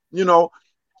horrible, you know,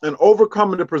 and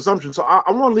overcoming the presumption. So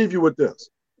I want to leave you with this.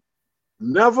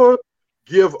 Never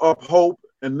give up hope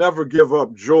and never give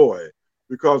up joy,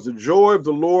 because the joy of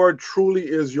the Lord truly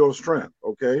is your strength,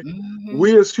 okay?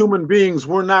 We as human beings,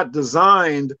 we're not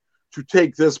designed to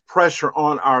take this pressure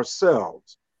on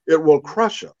ourselves. It will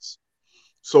crush us.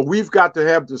 So we've got to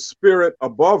have the Spirit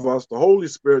above us, the Holy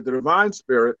Spirit, the Divine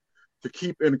Spirit, to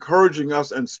keep encouraging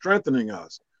us and strengthening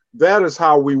us. That is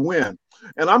how we win.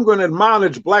 And I'm going to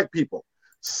admonish Black people.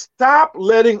 Stop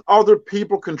letting other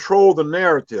people control the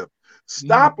narrative.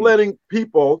 Stop letting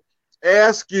people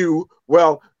ask you,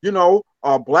 well, you know,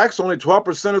 Blacks only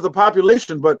 12% of the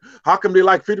population, but how come they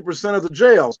like 50% of the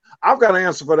jails? I've got an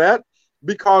answer for that.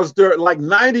 Because they're like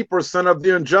 90% of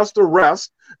the unjust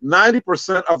arrest,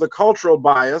 90% of the cultural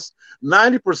bias,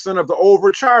 90% of the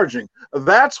overcharging.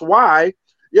 That's why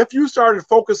if you started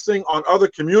focusing on other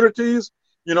communities,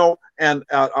 you know, and,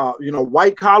 you know,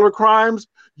 white collar crimes,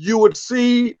 you would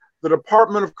see the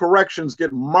Department of Corrections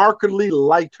get markedly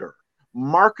lighter,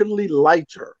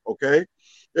 okay?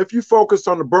 If you focused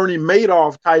on the Bernie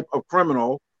Madoff type of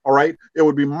criminal, all right, it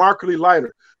would be markedly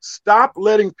lighter. Stop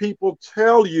letting people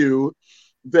tell you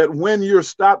that when you're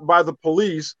stopped by the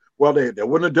police, well, they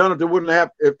wouldn't have done it. They wouldn't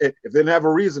have if they didn't have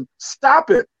a reason.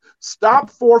 Stop it. Stop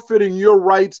forfeiting your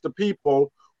rights to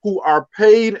people who are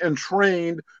paid and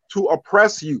trained to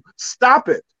oppress you. Stop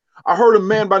it. I heard a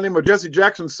man by the name of Jesse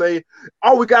Jackson say,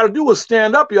 all we got to do is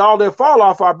stand up, y'all. They'll fall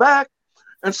off our back.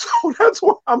 And so that's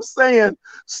what I'm saying.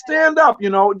 Stand up,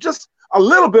 you know, just a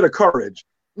little bit of courage.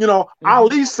 You know,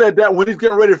 Ali said that when he's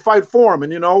getting ready to fight for him,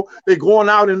 and you know, they going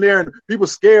out in there and people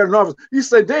scared and nervous. He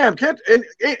said, damn, can't and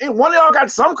one of y'all got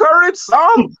some courage?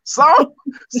 Some. So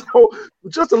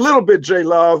just a little bit, J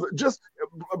Love, just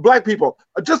Black people,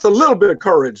 just a little bit of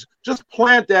courage. Just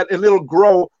plant that and it'll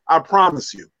grow. I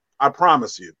promise you.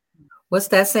 What's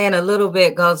that saying? A little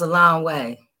bit goes a long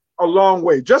way. A long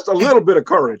way. Just a little bit of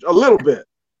courage, a little bit,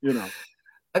 you know.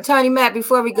 Attorney Matt,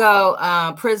 before we go,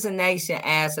 Prison Nation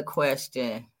asked a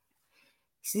question.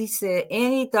 She said,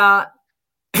 any thoughts,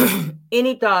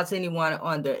 anyone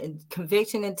on the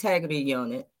Conviction Integrity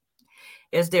Unit?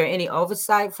 Is there any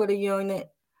oversight for the unit?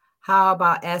 How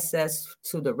about access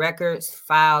to the records,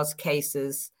 files,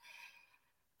 cases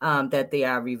that they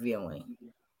are reviewing?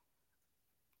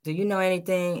 Do you know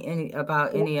anything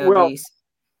about any of these?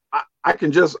 I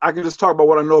can just talk about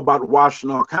what I know about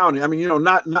Washtenaw County. I mean, you know,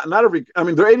 not every. I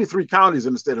mean, there are 83 counties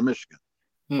in the state of Michigan.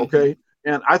 Okay,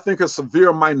 and I think a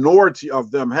severe minority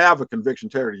of them have a Conviction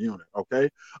Integrity Unit. Okay,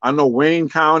 I know Wayne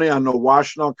County, I know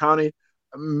Washtenaw County,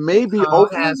 maybe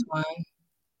Oakland has one.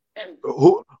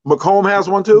 Who Macomb has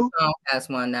one too? Macomb has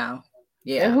one now.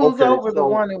 Yeah. And who's over the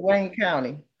one in Wayne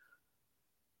County?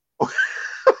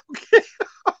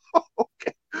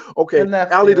 Okay.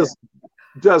 Allie,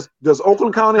 does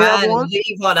Oakland County have one?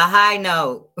 Leave on a high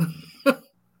note.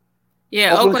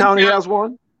 Yeah, Oakland County has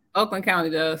one. Oakland County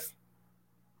does.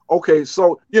 Okay,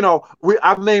 so you know,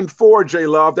 I've named 4, J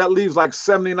Love. That leaves like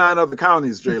 79 other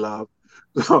counties, J Love.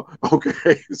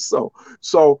 Okay, so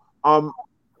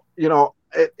you know,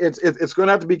 it's going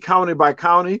to have to be county by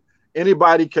county.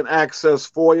 Anybody can access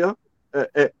FOIA,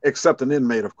 except an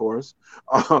inmate, of course,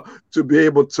 to be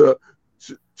able to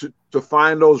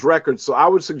find those records. So I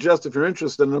would suggest, if you're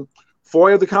interested in them,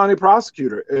 FOIA the county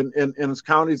prosecutor in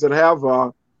counties that have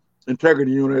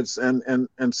integrity units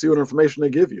and see what information they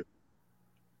give you.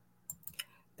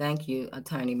 Thank you,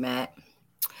 Attorney Matt.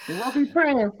 We'll be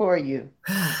praying for you.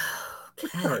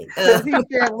 Okay. He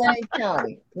said Wayne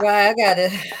County. Right, I got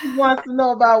it. He wants to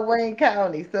know about Wayne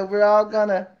County, so we're all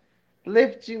gonna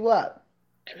lift you up.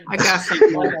 I got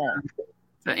something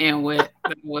to end with.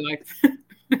 Like,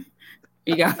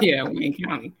 you got Wayne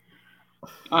County.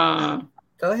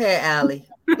 Go ahead, Allie.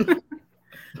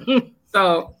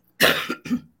 So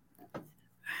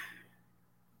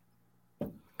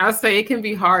I'll say it can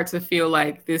be hard to feel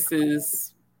like this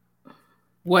is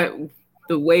what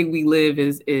the way we live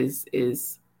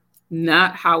is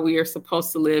not how we are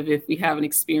supposed to live if we haven't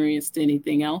experienced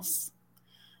anything else.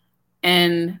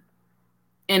 And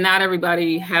not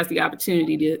everybody has the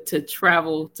opportunity to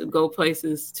travel, to go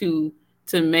places, to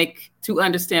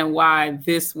understand why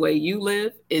this way you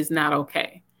live is not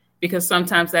okay. Because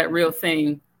sometimes that real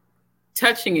thing,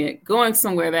 touching it, going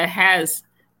somewhere that has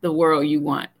the world you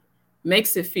want,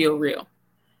 makes it feel real.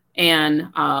 And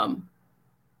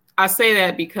I say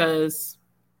that because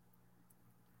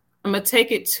I'm going to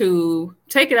take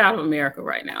it out of America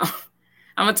right now.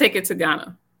 I'm going to take it to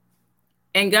Ghana.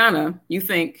 In Ghana,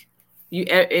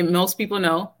 and most people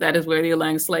know that is where the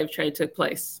Atlantic slave trade took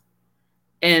place.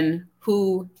 And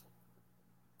who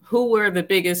were the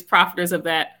biggest profiters of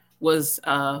that was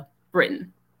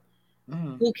Britain.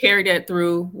 Mm. Who carried that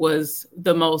through was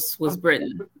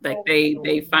Britain. Like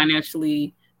they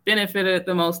financially benefited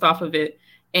the most off of it.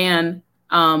 And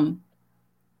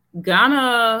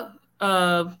Ghana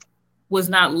was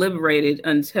not liberated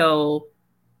until,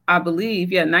 I believe,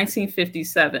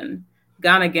 1957.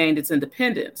 Ghana gained its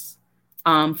independence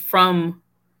from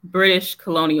British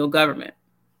colonial government.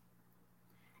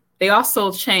 They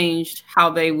also changed how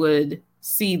they would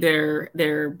see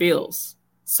their bills.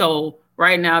 So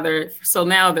now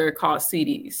they're called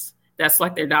cedis. That's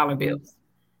like their dollar bills.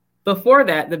 Before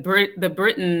that, the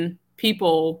Britain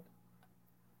people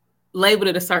labeled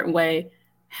it a certain way,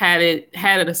 had it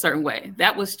a certain way.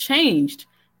 That was changed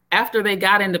after they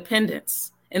got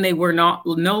independence, and they were no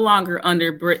longer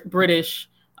under British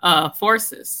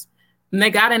forces. When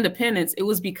they got independence, it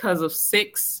was because of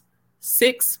six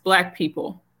Black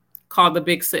people called the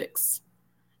Big Six.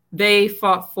 They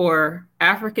fought for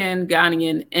African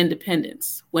Ghanaian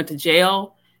independence, went to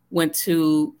jail,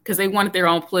 because they wanted their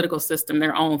own political system,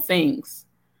 their own things.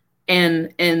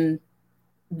 And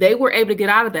they were able to get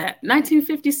out of that.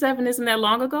 1957 isn't that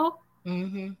long ago?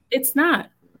 Mm-hmm. It's not.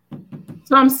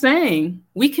 So I'm saying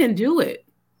we can do it.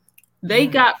 They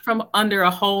got from under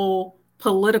a whole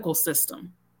political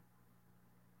system.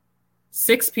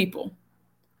 6 people,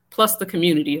 plus the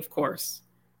community, of course.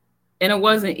 And it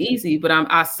wasn't easy, but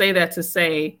I say that to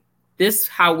say this,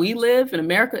 how we live in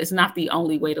America, is not the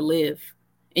only way to live.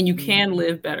 And you can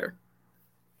live better.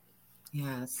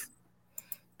 Yes.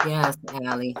 Yes,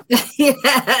 Allie.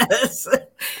 Yes.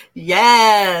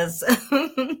 Yes.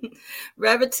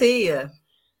 Reverend Tia.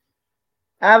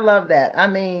 I love that. I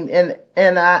mean,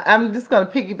 and I'm just going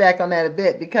to piggyback on that a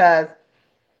bit, because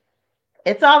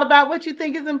it's all about what you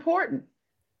think is important.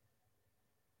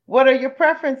 What are your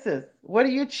preferences? What are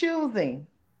you choosing?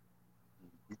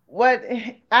 What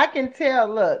I can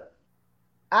tell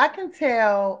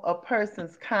a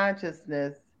person's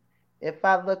consciousness if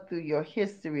I look through your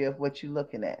history of what you're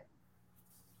looking at.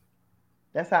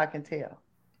 That's how I can tell.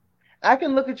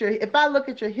 If I look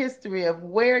at your history of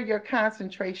where your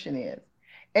concentration is,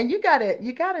 and you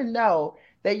gotta know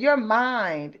that your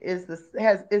mind is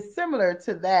similar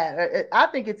to that. I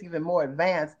think it's even more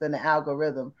advanced than the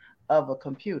algorithm of a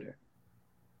computer.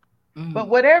 Mm. But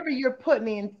whatever you're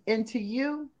putting into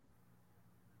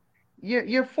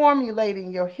you're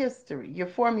formulating your history. You're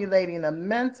formulating a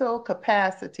mental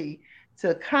capacity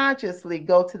to consciously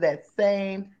go to that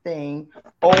same thing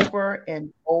over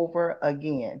and over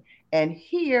again. And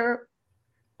here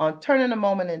on Turning a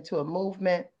Moment into a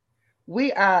Movement,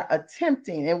 we are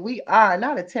attempting, and we are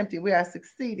not attempting, we are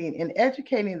succeeding in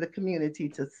educating the community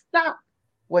to stop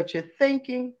what you're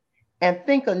thinking and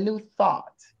think a new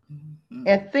thought. Mm-hmm.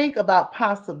 And think about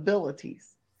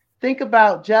possibilities. Think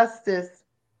about justice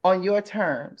on your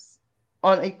terms,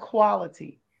 on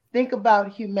equality. Think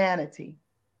about humanity.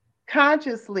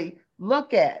 Consciously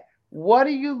look at, what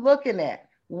are you looking at?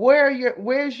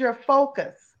 Where's your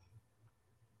focus?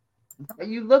 Are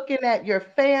you looking at your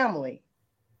family?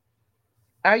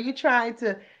 Are you trying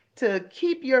to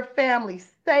keep your family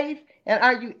safe? And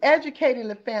are you educating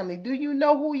the family? Do you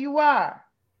know who you are?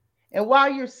 And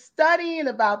while you're studying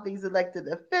about these elected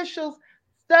officials,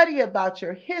 study about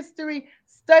your history,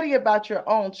 study about your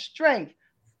own strength,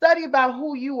 study about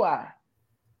who you are,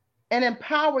 and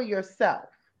empower yourself.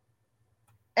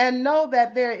 And know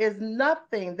that there is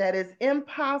nothing that is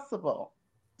impossible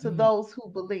to those who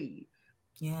believe.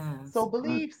 Yeah. So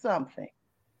believe something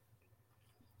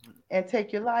and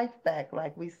take your life back,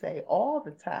 like we say all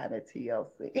the time at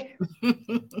TLC.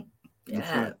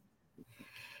 Yeah.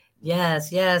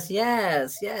 Yes.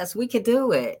 We can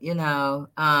do it.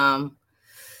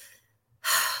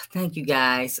 Thank you,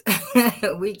 guys.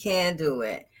 We can do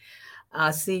it.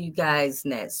 I'll see you guys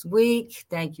next week.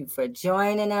 Thank you for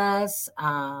joining us.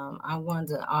 I want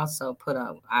to also put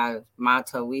up our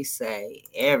motto we say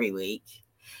every week.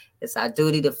 It's our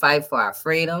duty to fight for our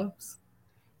freedoms.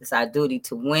 It's our duty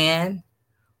to win.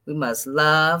 We must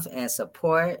love and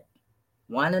support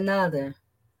one another.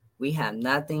 We have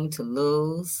nothing to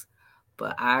lose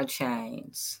but our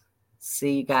change.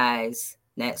 See you guys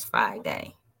next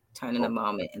Friday. Turning a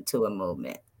moment into a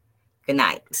movement. Good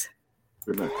night.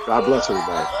 Good night. God bless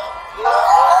everybody.